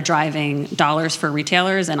that are driving dollars for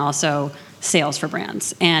retailers and also sales for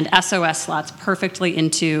brands. And SOS slots perfectly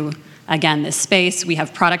into, again, this space. We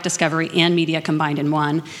have product discovery and media combined in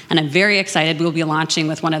one. And I'm very excited. We'll be launching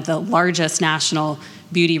with one of the largest national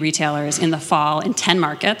beauty retailers in the fall in 10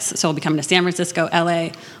 markets. So we'll be coming to San Francisco, LA,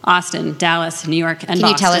 Austin, Dallas, New York, and Boston. Can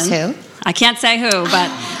you tell us who? I can't say who,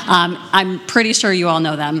 but I'm pretty sure you all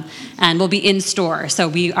know them. And we'll be in store. So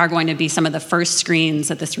we are going to be some of the first screens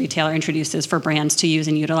that this retailer introduces for brands to use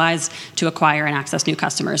and utilize to acquire and access new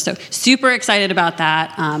customers. So super excited about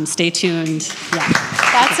that. Stay tuned. Yeah.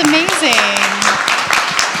 That's amazing.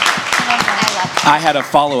 I had a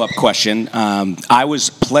follow-up question. I was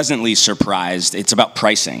pleasantly surprised. It's about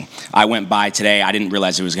pricing. I went by today. I didn't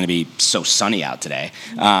realize it was going to be so sunny out today.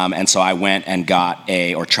 And so I went and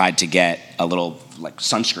tried to get a little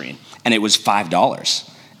sunscreen, and it was $5.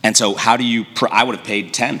 And so how do you, I would have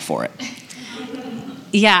paid 10 for it.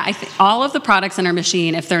 Yeah, all of the products in our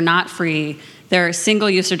machine, if they're not free, they're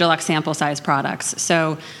single-use or deluxe sample size products.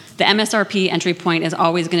 So the MSRP entry point is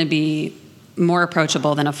always going to be more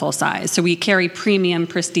approachable than a full size. So we carry premium,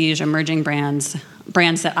 prestige, emerging brands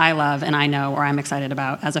that I love and I know or I'm excited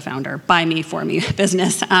about as a founder, by me, for me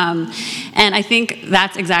business. And I think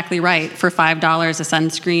that's exactly right. For $5, a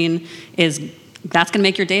sunscreen that's going to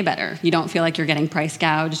make your day better. You don't feel like you're getting price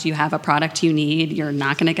gouged. You have a product you need. You're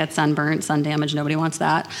not going to get sunburnt, sun damage. Nobody wants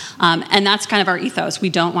that. And that's kind of our ethos. We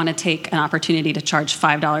don't want to take an opportunity to charge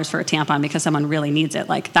 $5 for a tampon because someone really needs it.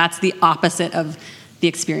 That's the opposite of the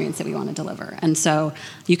experience that we want to deliver. And so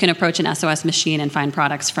you can approach an SOS machine and find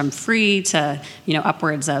products from free to,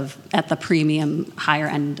 upwards of at the premium higher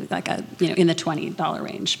end, in the $20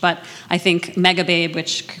 range. But I think Mega Babe,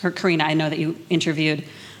 which Karina, I know that you interviewed,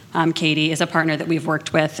 Katie, is a partner that we've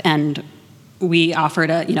worked with, and we offered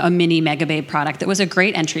a mini Mega Babe product that was a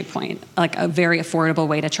great entry point, a very affordable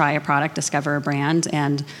way to try a product, discover a brand,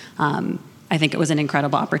 and I think it was an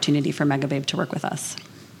incredible opportunity for Mega Babe to work with us.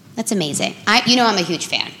 That's amazing. I'm a huge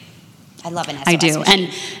fan. I love an SOS I do.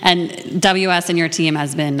 machine. And WS and your team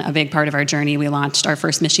has been a big part of our journey. We launched our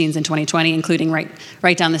first machines in 2020, including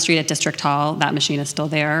right down the street at District Hall. That machine is still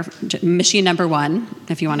there. Machine number 1,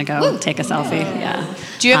 if you want to go take a selfie. Yeah.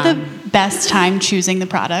 Do you have the best time choosing the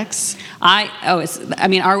products? Our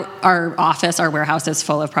office, our warehouse is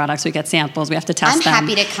full of products. We get samples. We have to test them. I'm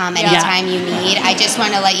happy to come anytime you need. I just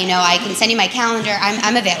want to let you know I can send you my calendar.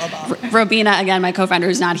 I'm available. Robina, again, my co-founder,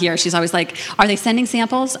 is not here. She's always like, are they sending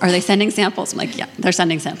samples? Are they sending samples? I'm like, yeah, they're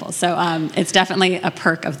sending samples. So it's definitely a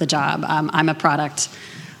perk of the job. I'm a product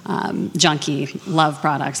junkie, love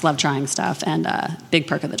products, love trying stuff, and big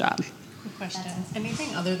perk of the job. Good question.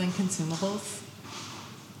 Anything other than consumables?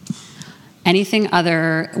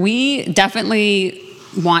 We definitely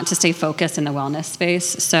want to stay focused in the wellness space.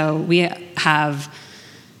 So we have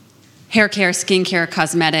hair care, skincare,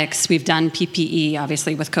 cosmetics. We've done PPE,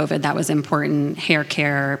 obviously with COVID, that was important. Hair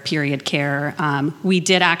care, period care. We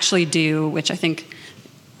did actually do, which I think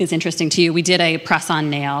is interesting to you, we did a press-on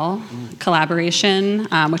nail collaboration,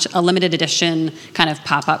 which a limited edition kind of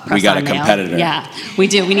pop-up press-on nail. We got a competitor. Yeah, we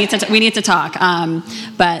do. We need to talk.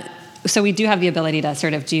 So we do have the ability to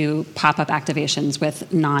sort of do pop-up activations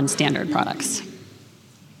with non-standard products.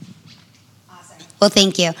 Awesome. Well,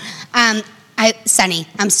 thank you. Sunny,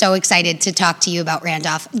 I'm so excited to talk to you about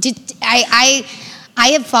Randolph. I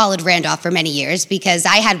have followed Randolph for many years because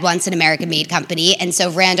I had once an American-made company, and so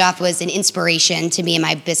Randolph was an inspiration to me and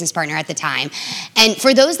my business partner at the time. And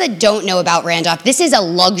for those that don't know about Randolph, this is a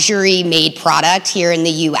luxury-made product here in the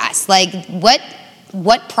U.S. What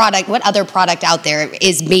other product out there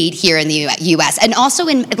is made here in the U.S. and also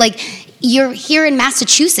you're here in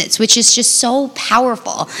Massachusetts, which is just so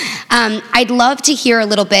powerful. I'd love to hear a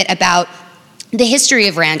little bit about the history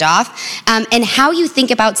of Randolph and how you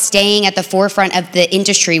think about staying at the forefront of the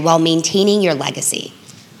industry while maintaining your legacy.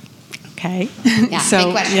 Okay. Yeah,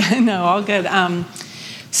 big question. Yeah, no, all good.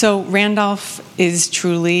 So Randolph is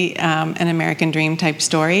truly an American dream type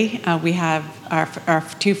story. We have our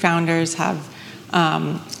 2 founders have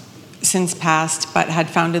since passed, but had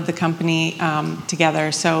founded the company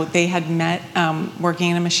together. So they had met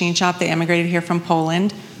working in a machine shop. They emigrated here from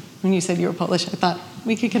Poland. When you said you were Polish, I thought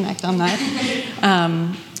we could connect on that.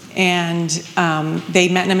 They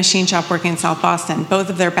met in a machine shop working in South Boston. Both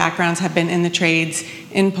of their backgrounds have been in the trades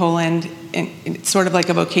in Poland. It's sort of like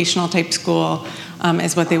a vocational type school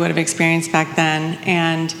is what they would have experienced back then.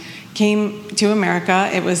 And came to America.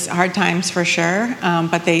 It was hard times for sure,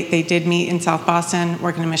 but they did meet in South Boston,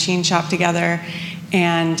 work in a machine shop together,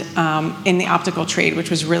 and in the optical trade, which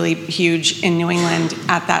was really huge in New England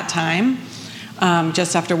at that time.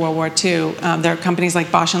 Just after World War II. There are companies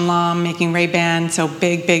like Bosch & Lomb making Ray-Ban, so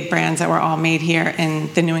big brands that were all made here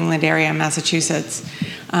in the New England area in Massachusetts.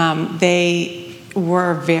 They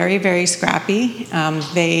were very scrappy.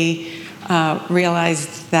 They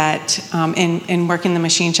realized that in working the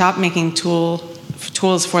machine shop, making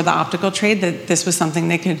tools for the optical trade, that this was something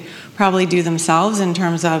they could probably do themselves in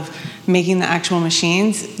terms of making the actual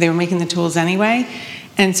machines. They were making the tools anyway.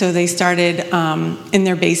 And so they started in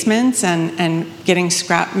their basements and getting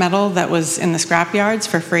scrap metal that was in the scrap yards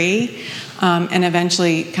for free, and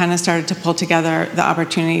eventually kind of started to pull together the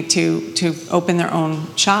opportunity to open their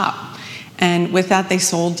own shop. And with that, they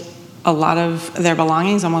sold a lot of their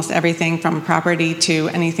belongings, almost everything from property to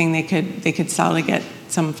anything they could sell to get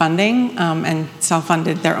some funding, and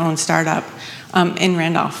self-funded their own startup in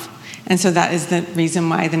Randolph. And so that is the reason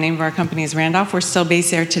why the name of our company is Randolph. We're still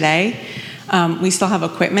based there today. We still have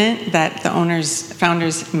equipment that the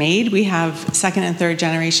founders made. We have second and third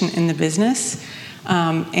generation in the business.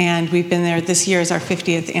 And we've been there, this year is our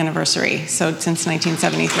 50th anniversary, so since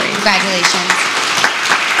 1973. Congratulations.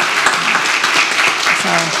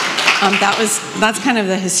 So that's kind of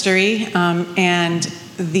the history. And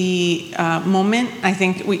the moment, I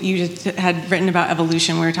think you just had written about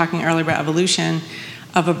evolution, we were talking earlier about evolution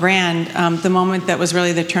of a brand. The moment that was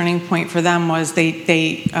really the turning point for them was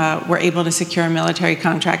they were able to secure a military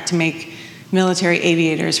contract to make military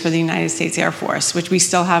aviators for the United States Air Force, which we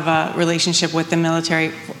still have a relationship with the military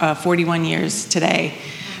 41 years today,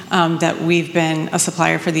 that we've been a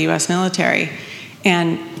supplier for the U.S. military.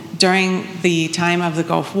 And during the time of the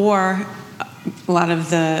Gulf War, a lot of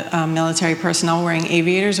the military personnel were wearing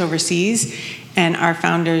aviators overseas, and our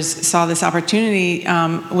founders saw this opportunity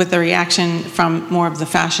with the reaction from more of the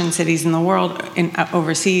fashion cities in the world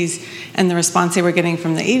overseas, and the response they were getting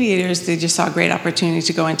from the aviators, they just saw a great opportunity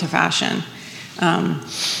to go into fashion.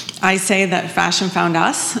 I say that fashion found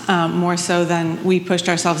us more so than we pushed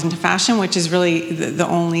ourselves into fashion, which is really the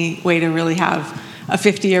only way to really have a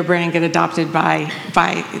 50-year brand get adopted by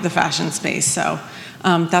the fashion space. So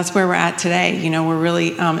that's where we're at today. You know, we're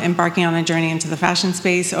really embarking on a journey into the fashion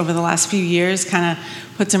space over the last few years, kind of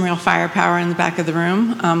put some real firepower in the back of the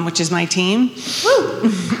room, which is my team.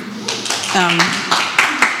 Woo!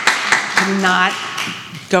 Not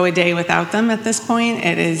go a day without them at this point.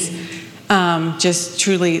 It is just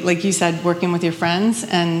truly, like you said, working with your friends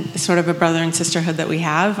and sort of a brother and sisterhood that we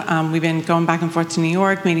have. We've been going back and forth to New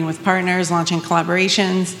York, meeting with partners, launching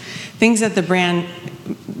collaborations, things that the brand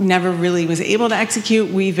never really was able to execute.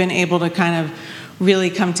 We've been able to kind of really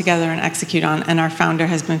come together and execute on, and our founder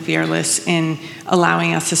has been fearless in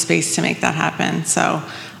allowing us the space to make that happen. So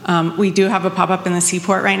we do have a pop-up in the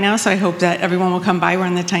Seaport right now, so I hope that everyone will come by. We're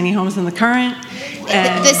in the tiny homes in the Current.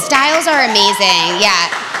 The styles are amazing,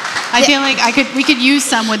 yeah. I feel like we could use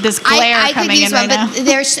some with this glare I coming could use in right one, now.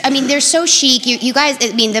 but they're so chic. You guys,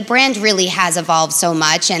 I mean, the brand really has evolved so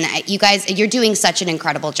much, and you guys, you're doing such an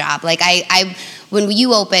incredible job. Like when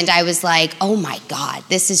you opened, I was like, oh my God,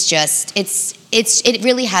 this is just, it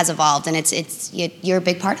really has evolved, and you're a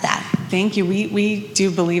big part of that. Thank you. We do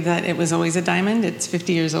believe that it was always a diamond. It's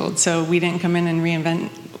 50 years old, so we didn't come in and reinvent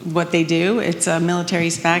what they do. It's a military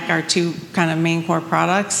spec, our two kind of main core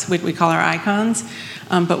products, which we call our icons.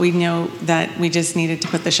 But we know that we just needed to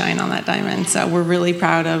put the shine on that diamond. So we're really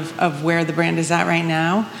proud of where the brand is at right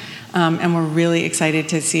now. And we're really excited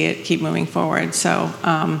to see it keep moving forward. So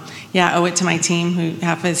I owe it to my team, who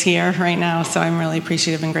half is here right now. So I'm really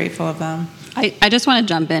appreciative and grateful of them. I just want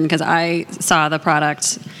to jump in because I saw the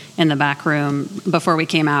product in the back room before we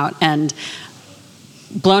came out and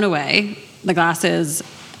blown away. The glasses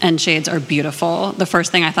and shades are beautiful. The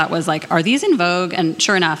first thing I thought was like, are these in vogue? And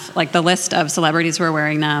sure enough, like the list of celebrities who are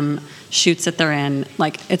wearing them, shoots that they're in,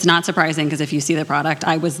 like it's not surprising because if you see the product,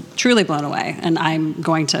 I was truly blown away, and I'm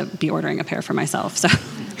going to be ordering a pair for myself. So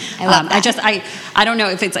I love that. I don't know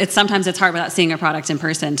if it's sometimes it's hard without seeing a product in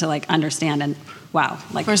person to like understand and wow.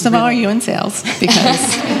 Like first of all, are you in sales?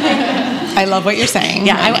 Because I love what you're saying.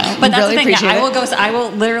 Yeah, but that's really the thing. appreciate I will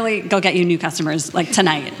literally go get you new customers like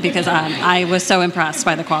tonight because I was so impressed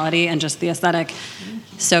by the quality and just the aesthetic.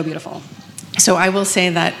 So beautiful. So I will say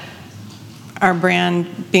that our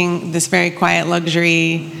brand, being this very quiet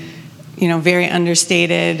luxury, very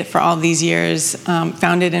understated for all these years,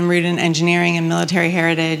 founded and rooted in engineering and military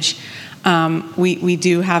heritage, we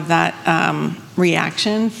do have that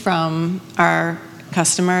reaction from our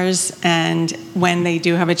customers, and when they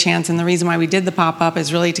do have a chance, and the reason why we did the pop-up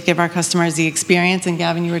is really to give our customers the experience, and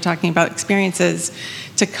Gavin, you were talking about experiences,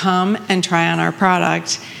 to come and try on our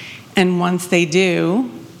product, and once they do,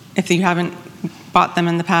 if you haven't bought them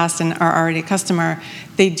in the past and are already a customer,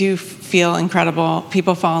 they do feel incredible.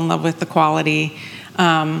 People fall in love with the quality,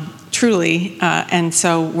 truly. And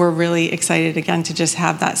so we're really excited again to just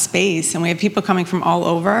have that space. And we have people coming from all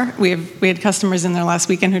over. We had customers in there last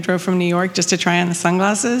weekend who drove from New York just to try on the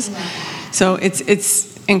sunglasses. So it's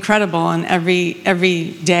incredible. And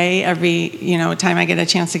every day, every time I get a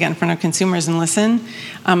chance to get in front of consumers and listen,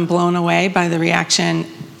 I'm blown away by the reaction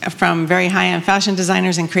from very high-end fashion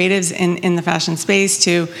designers and creatives in the fashion space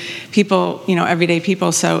to people, everyday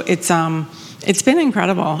people. So it's been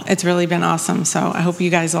incredible. It's really been awesome. So I hope you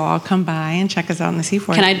guys will all come by and check us out in the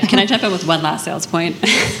Seaport. Can I jump in with one last sales point?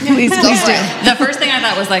 Please do. The first thing I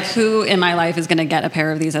thought was like, who in my life is going to get a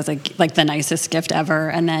pair of these as like the nicest gift ever?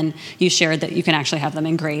 And then you shared that you can actually have them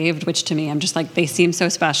engraved, which to me, I'm just like, they seem so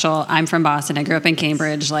special. I'm from Boston. I grew up in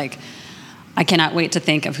Cambridge. Like, I cannot wait to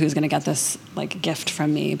think of who's going to get this like gift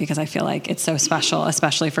from me, because I feel like it's so special,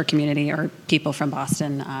 especially for community or people from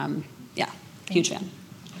Boston. Huge fan.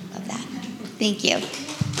 Love that. Thank you.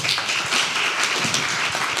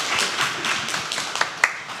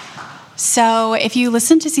 So if you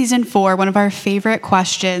listen to season 4, one of our favorite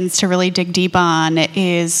questions to really dig deep on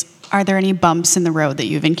is, are there any bumps in the road that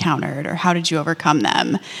you've encountered, or how did you overcome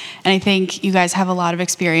them? And I think you guys have a lot of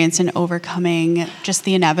experience in overcoming just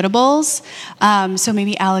the inevitables. So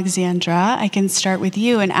maybe Alexandra, I can start with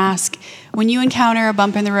you and ask, when you encounter a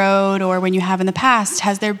bump in the road, or when you have in the past,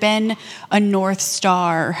 has there been a North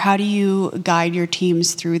Star? How do you guide your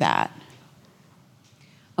teams through that?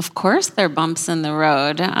 Of course there are bumps in the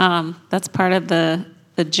road. That's part of the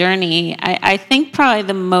journey. I think probably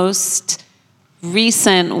the most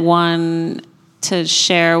recent one to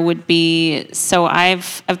share would be, so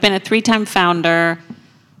I've been a 3-time founder,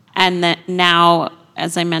 and that now,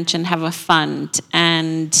 as I mentioned, have a fund.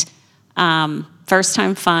 And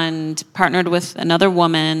first-time fund, partnered with another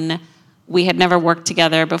woman. We had never worked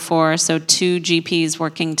together before, so 2 GPs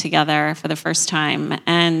working together for the first time.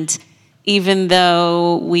 And even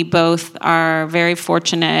though we both are very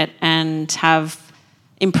fortunate and have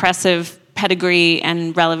impressive pedigree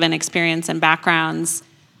and relevant experience and backgrounds,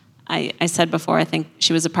 I said before, I think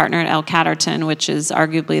she was a partner at L. Catterton, which is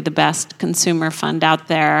arguably the best consumer fund out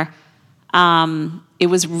there. It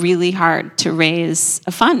was really hard to raise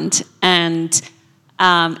a fund. And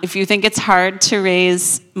if you think it's hard to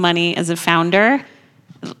raise money as a founder,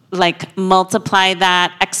 like multiply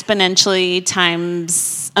that exponentially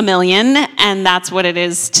times 1,000,000, and that's what it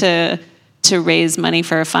is to raise money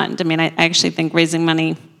for a fund. I mean, I actually think raising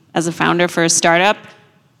money as a founder for a startup,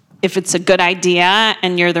 if it's a good idea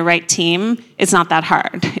and you're the right team, it's not that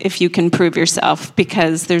hard if you can prove yourself,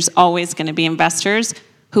 because there's always going to be investors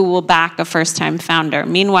who will back a first-time founder.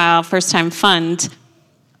 Meanwhile, first-time fund,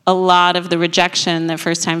 a lot of the rejection that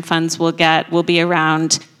first-time funds will get will be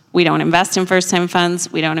around, we don't invest in first-time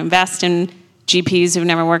funds, we don't invest in GPs who've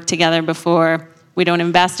never worked together before, we don't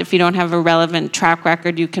invest if you don't have a relevant track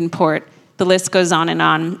record you can port. The list goes on.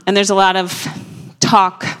 And there's a lot of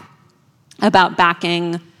talk about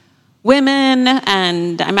women,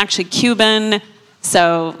 and I'm actually Cuban,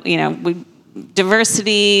 so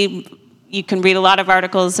diversity. You can read a lot of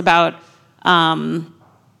articles about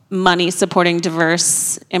money supporting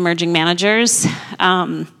diverse emerging managers.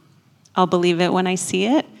 I'll believe it when I see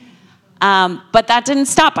it, but that didn't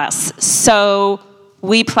stop us. So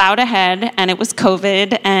we plowed ahead, and it was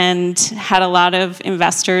COVID, and had a lot of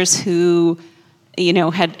investors who,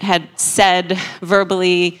 had said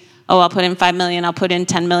verbally, oh, I'll put in $5 million, I'll put in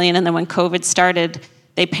 $10 million. And then when COVID started,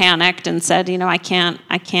 they panicked and said, I can't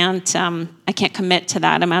commit to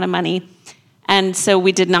that amount of money. And so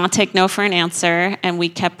we did not take no for an answer, and we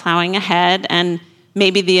kept plowing ahead. And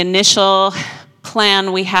maybe the initial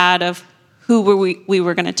plan we had of who we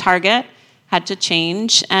were going to target had to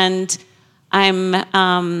change. And I'm,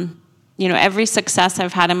 every success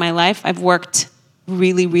I've had in my life, I've worked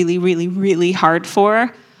really, really, really, really hard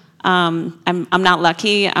for. I'm not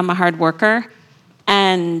lucky. I'm a hard worker,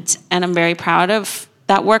 and I'm very proud of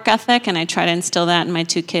that work ethic, and I try to instill that in my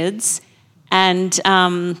 2 kids. And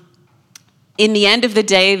in the end of the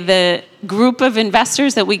day, the group of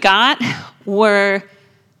investors that we got were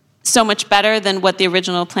so much better than what the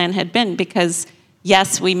original plan had been, because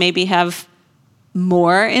yes, we maybe have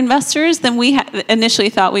more investors than we initially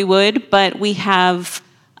thought we would, but we have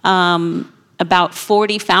about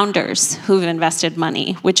 40 founders who've invested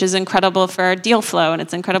money, which is incredible for our deal flow, and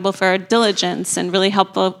it's incredible for our diligence, and really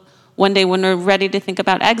helpful one day when we're ready to think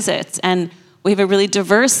about exits. And we have a really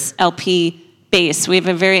diverse LP base. We have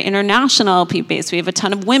a very international LP base. We have a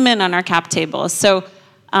ton of women on our cap table. So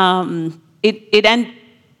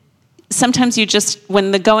sometimes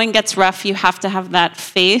when the going gets rough, you have to have that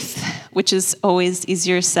faith which is always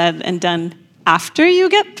easier said than done after you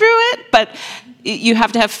get through it. But you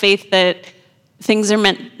have to have faith that things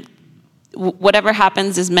are whatever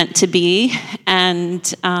happens is meant to be,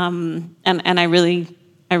 and I really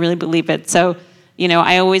believe it. So,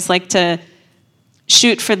 I always like to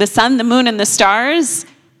shoot for the sun, the moon, and the stars,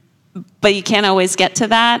 but you can't always get to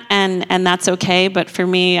that, and that's okay. But for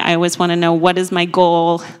me, I always want to know, what is my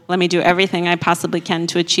goal? Let me do everything I possibly can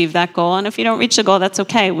to achieve that goal. And if you don't reach the goal, that's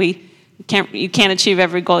okay. You can't achieve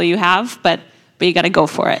every goal you have, but you got to go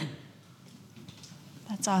for it.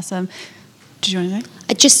 That's awesome. Did you want anything?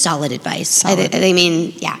 Just solid advice. I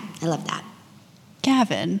mean, yeah, I love that.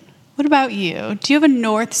 Gavin, what about you? Do you have a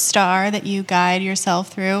North Star that you guide yourself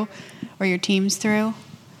through or your teams through?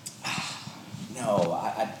 No,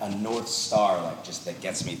 a North Star just that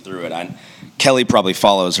gets me through it. Kelly probably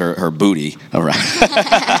follows her booty around,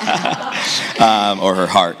 or her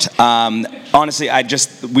heart. Honestly,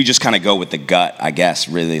 we just kind of go with the gut, I guess.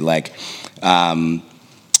 Really,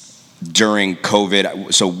 during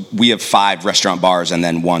COVID, so we have 5 restaurant bars and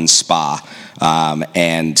then 1 spa,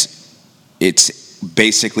 and it's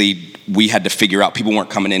basically, we had to figure out, people weren't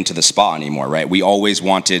coming into the spa anymore, right? We always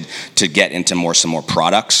wanted to get into some more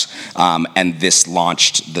products, and this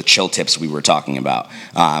launched the chill tips we were talking about,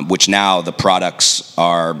 which now the products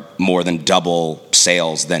are more than double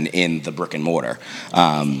sales than in the brick and mortar.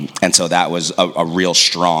 And so that was a real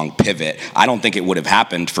strong pivot. I don't think it would have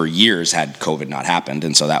happened for years had COVID not happened,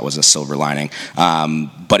 and so that was a silver lining.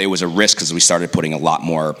 But it was a risk because we started putting a lot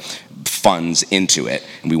more funds into it,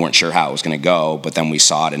 and we weren't sure how it was going to go, but then we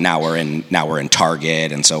saw it, and now we're in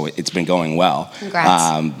Target, and so it's been going well.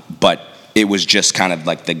 Congrats. But it was just kind of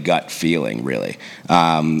like the gut feeling, really.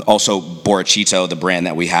 Also, Borrachito, the brand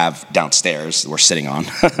that we have downstairs, we're sitting on,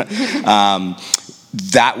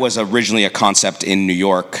 that was originally a concept in New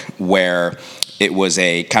York where it was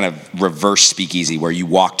a kind of reverse speakeasy where you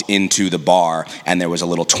walked into the bar and there was a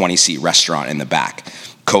little 20-seat restaurant in the back.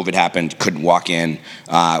 COVID happened, couldn't walk in.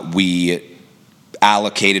 We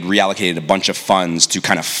reallocated a bunch of funds to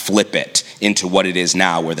kind of flip it into what it is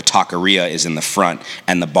now, where the taqueria is in the front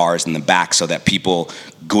and the bar is in the back, so that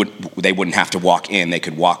they wouldn't have to walk in, they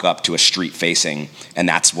could walk up to a street facing, and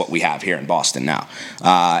that's what we have here in Boston now.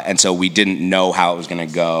 And so we didn't know how it was going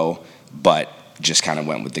to go, but just kind of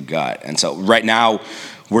went with the gut. And so right now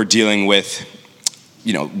we're dealing with,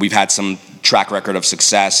 we've had some track record of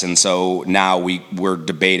success, and so now we're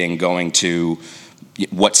debating going to,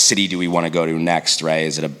 what city do we want to go to next, right?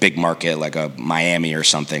 Is it a big market like a Miami or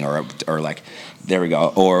something, or like, there we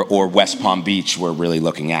go, or West Palm Beach we're really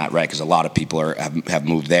looking at, right? Because a lot of people have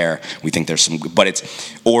moved there. We think there's some,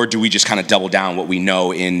 or do we just kind of double down what we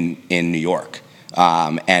know in New York?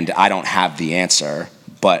 And I don't have the answer,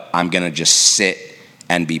 but I'm going to just sit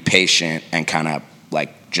and be patient and kind of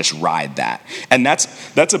just ride that. And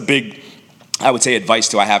that's a big, I would say,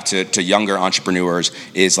 advice I have to younger entrepreneurs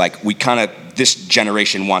is this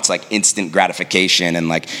generation wants instant gratification,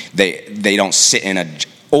 and they don't sit in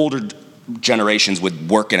older generations would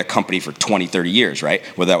work in a company for 20, 30 years, right?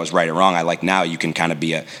 Whether that was right or wrong, now you can kind of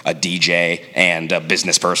be a DJ and a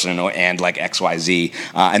business person and XYZ,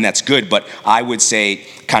 and that's good. But I would say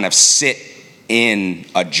kind of sit in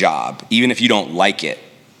a job, even if you don't like it.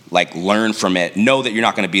 Learn from it. Know that you're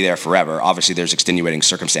not going to be there forever. Obviously, there's extenuating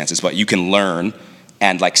circumstances, but you can learn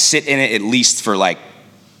and sit in it at least for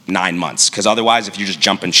 9 months. Because otherwise, if you just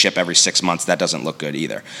jump and ship every 6 months, that doesn't look good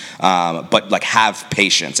either. But have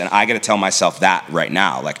patience. And I got to tell myself that right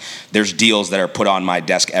now. There's deals that are put on my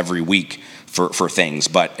desk every week for things,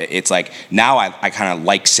 but it's now I kind of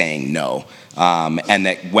like saying no, and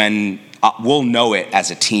that when we'll know it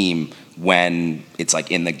as a team when it's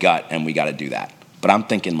in the gut, and we got to do that. But I'm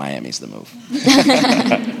thinking Miami's the move.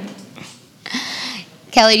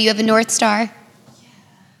 Kelly, do you have a North Star?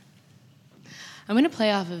 I'm going to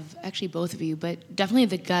play off of actually both of you, but definitely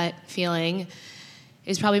the gut feeling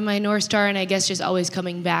is probably my North Star, and I guess just always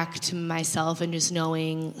coming back to myself and just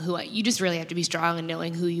knowing you just really have to be strong and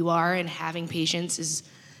knowing who you are, and having patience is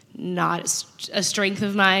not a strength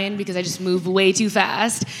of mine because I just move way too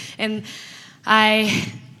fast. And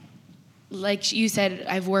like you said,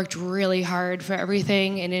 I've worked really hard for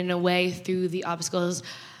everything, and in a way, through the obstacles,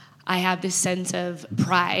 I have this sense of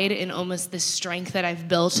pride and almost this strength that I've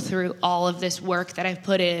built through all of this work that I've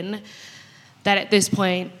put in, that at this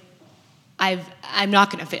point, I'm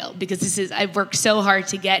not going to fail, because I've worked so hard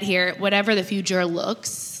to get here. Whatever the future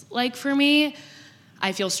looks like for me,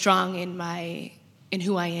 I feel strong in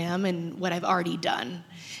who I am and what I've already done.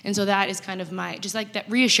 And so that is kind of just that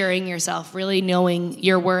reassuring yourself, really knowing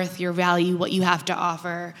your worth, your value, what you have to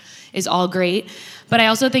offer, is all great. But I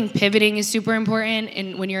also think pivoting is super important.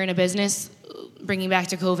 And when you're in a business, bringing back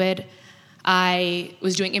to COVID, I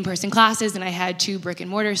was doing in-person classes and I had 2 brick and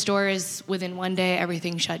mortar stores. Within one day,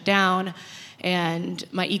 everything shut down. And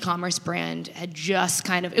my e-commerce brand had just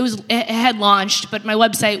it had launched, but my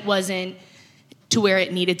website wasn't to where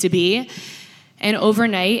it needed to be. And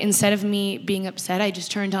overnight, instead of me being upset, I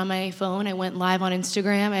just turned on my phone. I went live on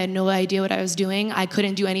Instagram. I had no idea what I was doing. I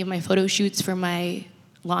couldn't do any of my photo shoots for my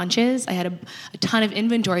launches. I had a ton of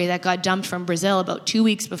inventory that got dumped from Brazil about 2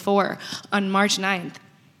 weeks before, on March 9th.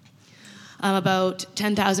 About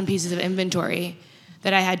 10,000 pieces of inventory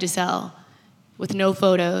that I had to sell with no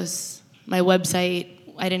photos. My website,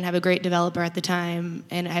 I didn't have a great developer at the time,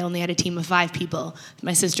 and I only had a team of 5 people,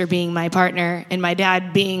 my sister being my partner and my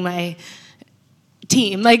dad being my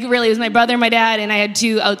team. Like, really, it was my brother, my dad, and I had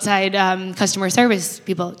 2 outside customer service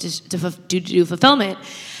people just to do fulfillment.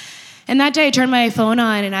 And that day I turned my phone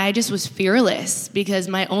on and I just was fearless because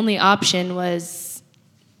my only option was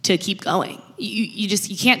to keep going.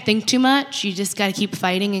 You can't think too much. You just got to keep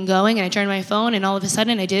fighting and going. And I turned my phone and all of a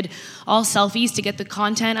sudden I did all selfies to get the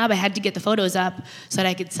content up. I had to get the photos up so that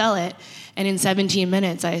I could sell it. And in 17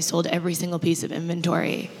 minutes I sold every single piece of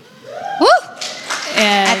inventory. Woo!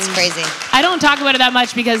 And that's crazy. I don't talk about it that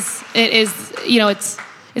much because it is,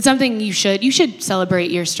 it's something you should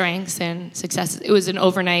celebrate your strengths and successes. It was an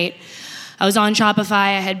overnight. I was on Shopify.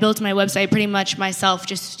 I had built my website pretty much myself,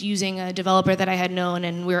 just using a developer that I had known,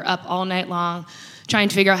 and we were up all night long trying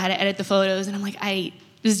to figure out how to edit the photos. And I'm like, I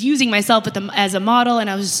was using myself as a model, and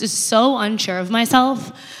I was just so unsure of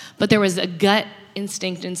myself. But there was a gut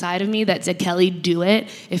instinct inside of me that said, Kelly, do it.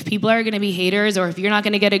 If people are going to be haters, or if you're not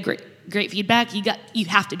going to get a great feedback, you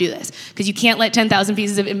have to do this, because you can't let 10,000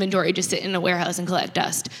 pieces of inventory just sit in a warehouse and collect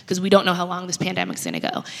dust, because we don't know how long this pandemic's going to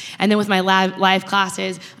go. And then with my live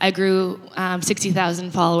classes, I grew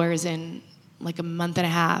 60,000 followers in like a month and a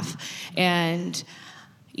half. And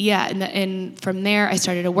yeah, and from there I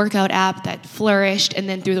started a workout app that flourished. And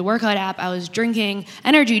then through the workout app, I was drinking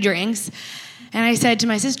energy drinks. And I said to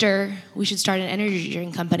my sister, we should start an energy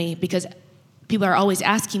drink company, because people are always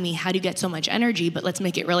asking me, how do you get so much energy? But let's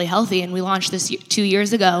make it really healthy. And we launched this 2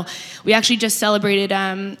 years ago. We actually just celebrated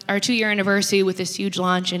our 2-year anniversary with this huge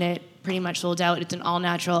launch, and it pretty much sold out. It's an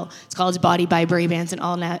all-natural, it's called Body by Brave Ants, an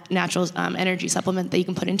all-natural energy supplement that you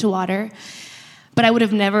can put into water. But I would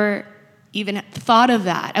have never even thought of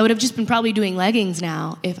that. I would have just been probably doing leggings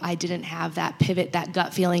now if I didn't have that pivot, that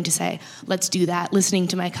gut feeling to say, let's do that, listening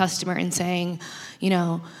to my customer and saying,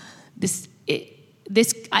 you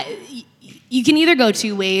can either go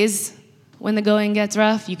 2 ways when the going gets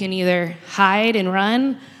rough. You can either hide and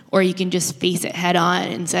run, or you can just face it head on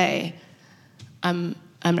and say, I'm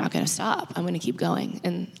not going to stop. I'm going to keep going.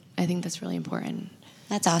 And I think that's really important.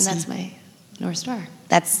 That's awesome. And that's my North Star.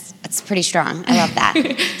 That's pretty strong. I love that.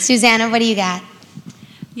 Susanna, what do you got?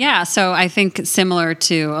 Yeah, so I think similar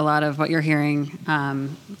to a lot of what you're hearing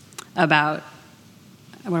about,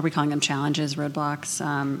 what are we calling them, challenges, roadblocks?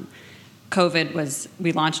 COVID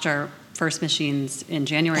we launched our first machines in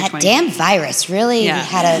January. That damn virus really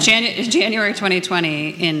had a... January 2020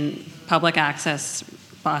 in public access,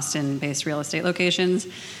 Boston-based real estate locations.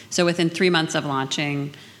 So within 3 months of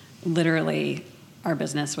launching, literally our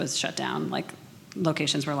business was shut down. Like,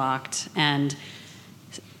 locations were locked. And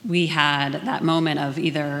we had that moment of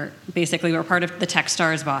either, basically we were part of the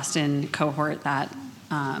Techstars Boston cohort that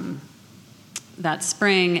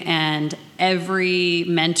spring, and every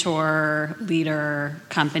mentor, leader,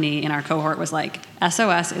 company in our cohort was like,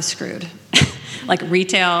 SOS is screwed. Like,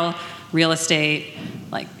 retail, real estate,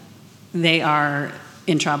 like, they are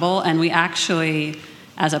in trouble. And we actually,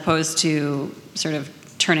 as opposed to sort of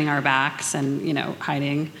turning our backs and,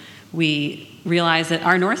 hiding, we realized that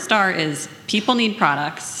our North Star is people need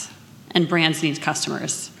products and brands need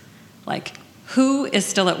customers. Like, who is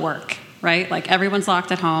still at work? Right? Like, everyone's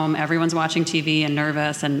locked at home, everyone's watching TV and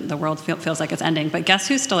nervous, and the world feels like it's ending. But guess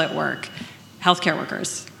who's still at work? Healthcare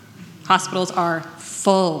workers. Hospitals are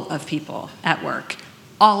full of people at work.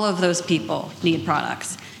 All of those people need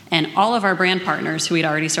products. And all of our brand partners who we'd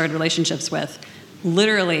already started relationships with,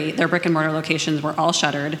 literally their brick and mortar locations were all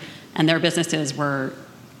shuttered, and their businesses were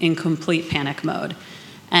in complete panic mode.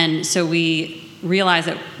 And so we realized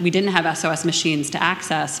that we didn't have SOS machines to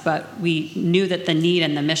access, but we knew that the need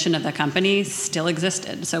and the mission of the company still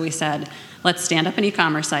existed. So we said, let's stand up an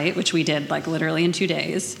e-commerce site, which we did like literally in 2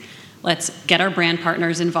 days. Let's get our brand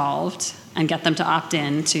partners involved and get them to opt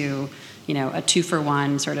in to, a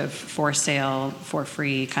 2-for-1 sort of for sale, for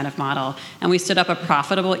free kind of model. And we stood up a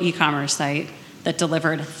profitable e-commerce site that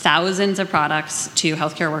delivered thousands of products to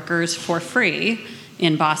healthcare workers for free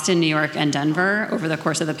in Boston, New York, and Denver over the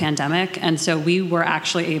course of the pandemic. And so we were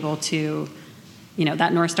actually able to,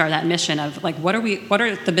 that North Star, that mission of like, what are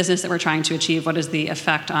the business that we're trying to achieve? What is the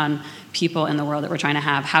effect on people in the world that we're trying to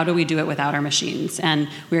have? How do we do it without our machines? And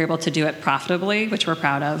we were able to do it profitably, which we're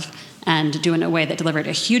proud of, and do it in a way that delivered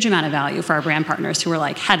a huge amount of value for our brand partners who were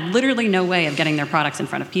like, had literally no way of getting their products in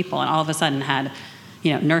front of people, and all of a sudden had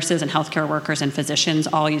nurses and healthcare workers and physicians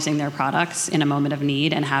all using their products in a moment of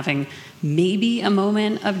need and having maybe a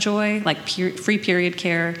moment of joy, like free period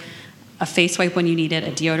care, a face wipe when you need it,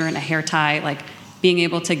 a deodorant, a hair tie, like being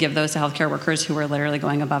able to give those to healthcare workers who were literally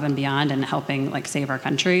going above and beyond and helping like save our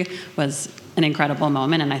country was an incredible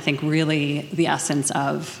moment, and I think really the essence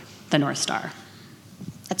of the North Star.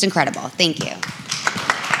 That's incredible. Thank you.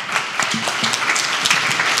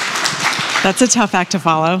 That's a tough act to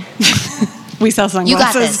follow. We sell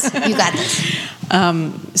sunglasses. You got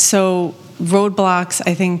this. So roadblocks,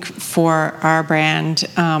 I think, for our brand,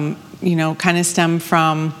 kind of stem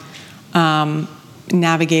from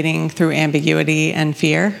navigating through ambiguity and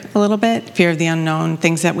fear a little bit, fear of the unknown,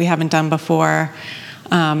 things that we haven't done before,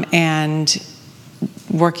 and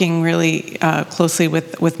working really closely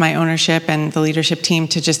with my ownership and the leadership team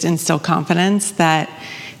to just instill confidence that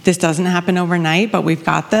this doesn't happen overnight, but we've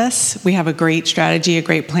got this. We have a great strategy, a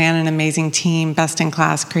great plan, an amazing team,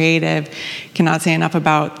 best-in-class creative. Cannot say enough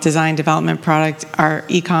about design, development, product, our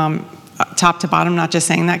e-com, top to bottom, not just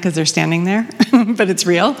saying that because they're standing there, but it's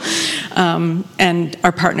real. And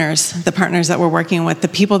our partners, the partners that we're working with, the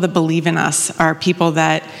people that believe in us are people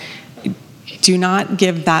that do not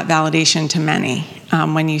give that validation to many.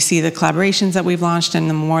 When you see the collaborations that we've launched and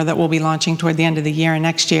the more that we'll be launching toward the end of the year and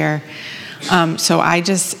next year. So I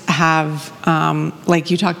just have, like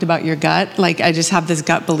you talked about your gut, like I just have this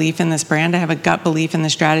gut belief in this brand. I have a gut belief in the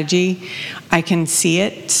strategy. I can see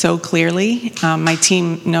it so clearly. My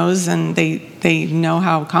team knows, and they know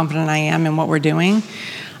how confident I am in what we're doing.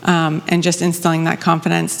 And just instilling that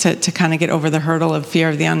confidence to kind of get over the hurdle of fear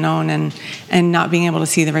of the unknown and not being able to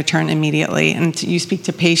see the return immediately. And you speak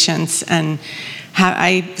to patience, and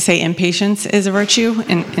I say impatience is a virtue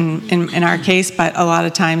in our case, but a lot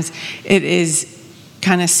of times it is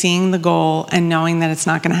kind of seeing the goal and knowing that it's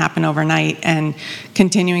not going to happen overnight and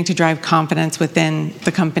continuing to drive confidence within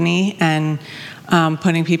the company and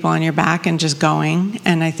putting people on your back and just going.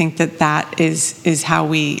 And I think that is how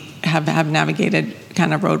we have navigated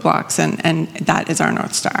kind of roadblocks, and that is our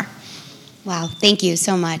North Star. Wow, thank you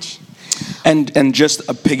so much. And just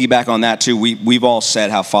a piggyback on that too, we've all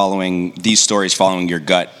said how following your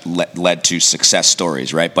gut led to success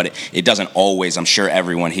stories, right? But it doesn't always. I'm sure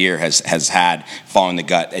everyone here has had following the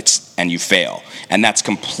gut, and you fail, and that's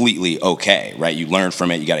completely okay, right? You learn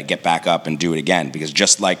from it. You got to get back up and do it again, because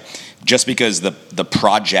just because the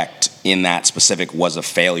project in that specific was a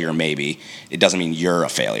failure, maybe it doesn't mean you're a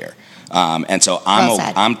failure. And so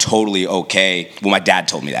I'm totally okay. Well, my dad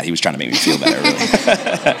told me that. He was trying to make me feel better,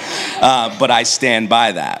 really. But I stand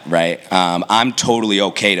by that, right? I'm totally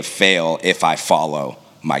okay to fail if I follow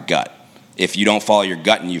my gut. If you don't follow your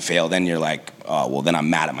gut and you fail, then you're like, oh, well, then I'm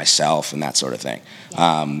mad at myself and that sort of thing.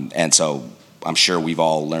 And so I'm sure we've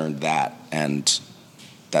all learned that, and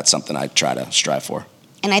that's something I try to strive for.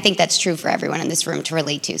 And I think that's true for everyone in this room to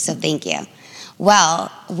relate to, so thank you.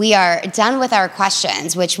 Well, we are done with our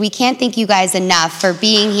questions, which we can't thank you guys enough for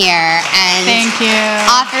being here and thank you.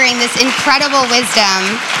 Offering this incredible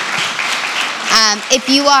wisdom. If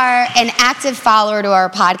you are an active follower to our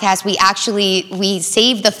podcast, we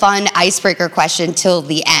saved the fun icebreaker question till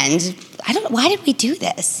the end. Why did we do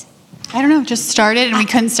this? I don't know, just started and we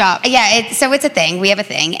couldn't stop. Yeah, so it's a thing. We have a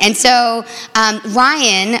thing. And so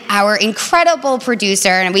Ryan, our incredible producer,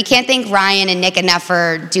 and we can't thank Ryan and Nick enough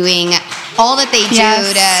for doing all that they do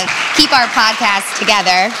to keep our podcast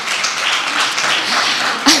together.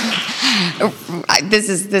 This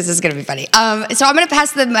is going to be funny. So I'm going to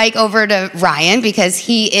pass the mic over to Ryan because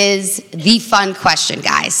he is the fun question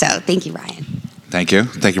guy. So thank you, Ryan. Thank you.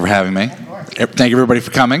 Thank you for having me. Thank you, everybody,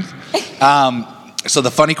 for coming. So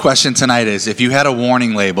the funny question tonight is, if you had a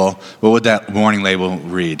warning label, what would that warning label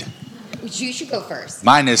read? You should go first.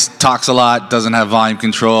 Mine is talks a lot, doesn't have volume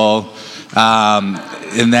control,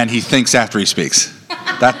 and then he thinks after he speaks.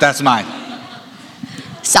 That's mine.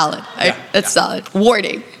 Solid. That's solid.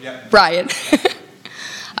 Warning. Yeah. Brian.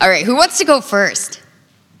 All right, who wants to go first?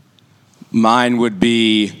 Mine would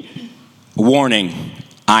be warning,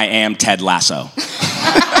 I am Ted Lasso.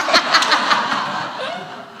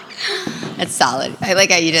 That's solid. I like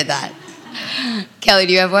how you did that. Kelly,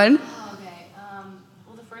 do you have one? Oh, okay.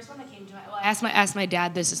 Well, the first one that came to mind, I asked my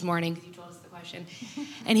dad this morning because he told us the question.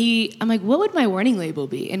 And I'm like, what would my warning label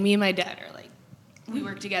be? And me and my dad are like, we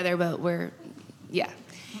work together, but we're Yeah.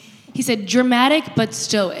 He said, dramatic but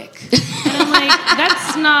stoic. And I'm like,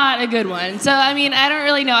 that's not a good one. So, I mean, I don't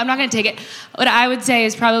really know. I'm not going to take it. What I would say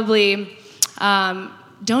is probably,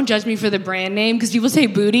 don't judge me for the brand name, because people say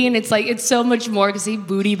booty, and it's like, it's so much more, because they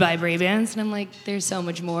booty by Ray-Bans, and I'm like, there's so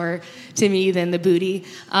much more to me than the booty.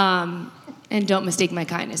 And don't mistake my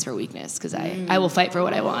kindness for weakness, because I will fight for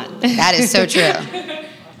what I want. That is so true.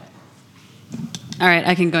 All right,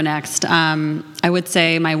 I can go next. I would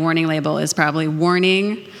say my warning label is probably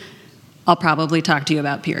warning. I'll probably talk to you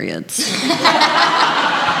about periods.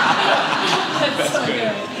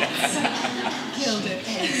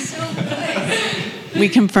 We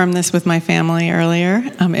confirmed this with my family earlier.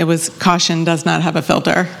 It was caution does not have a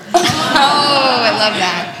filter. Oh, I love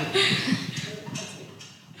that.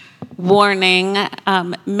 Warning,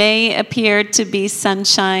 may appear to be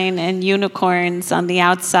sunshine and unicorns on the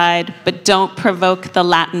outside, but don't provoke the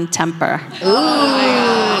Latin temper.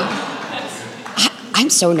 Ooh. I'm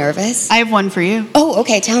so nervous. I have one for you. Oh,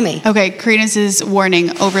 okay, tell me. Okay, Karina's is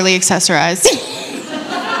warning, overly accessorized.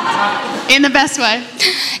 In the best way.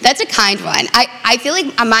 That's a kind one. I feel like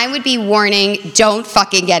mine would be warning, don't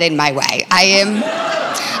fucking get in my way. I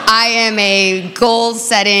am a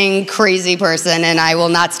goal-setting, crazy person, and I will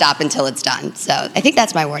not stop until it's done. So I think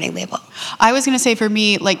that's my warning label. I was going to say for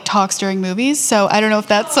me, like, talks during movies, so I don't know if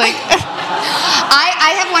that's like...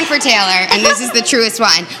 I have one for Taylor, and this is the truest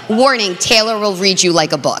one. Warning, Taylor will read you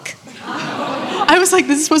like a book. I was like,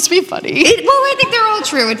 this is supposed to be funny. Well, I think they're all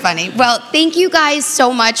true and funny. Well, thank you guys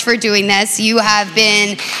so much for doing this. You have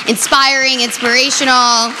been inspiring, inspirational.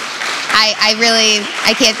 I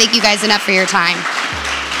can't thank you guys enough for your time.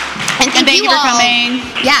 And thank you for all. coming.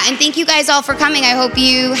 Yeah, and thank you guys all for coming. I hope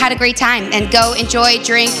you had a great time. And go enjoy,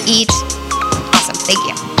 drink, eat. Awesome. Thank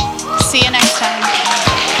you. See you next time.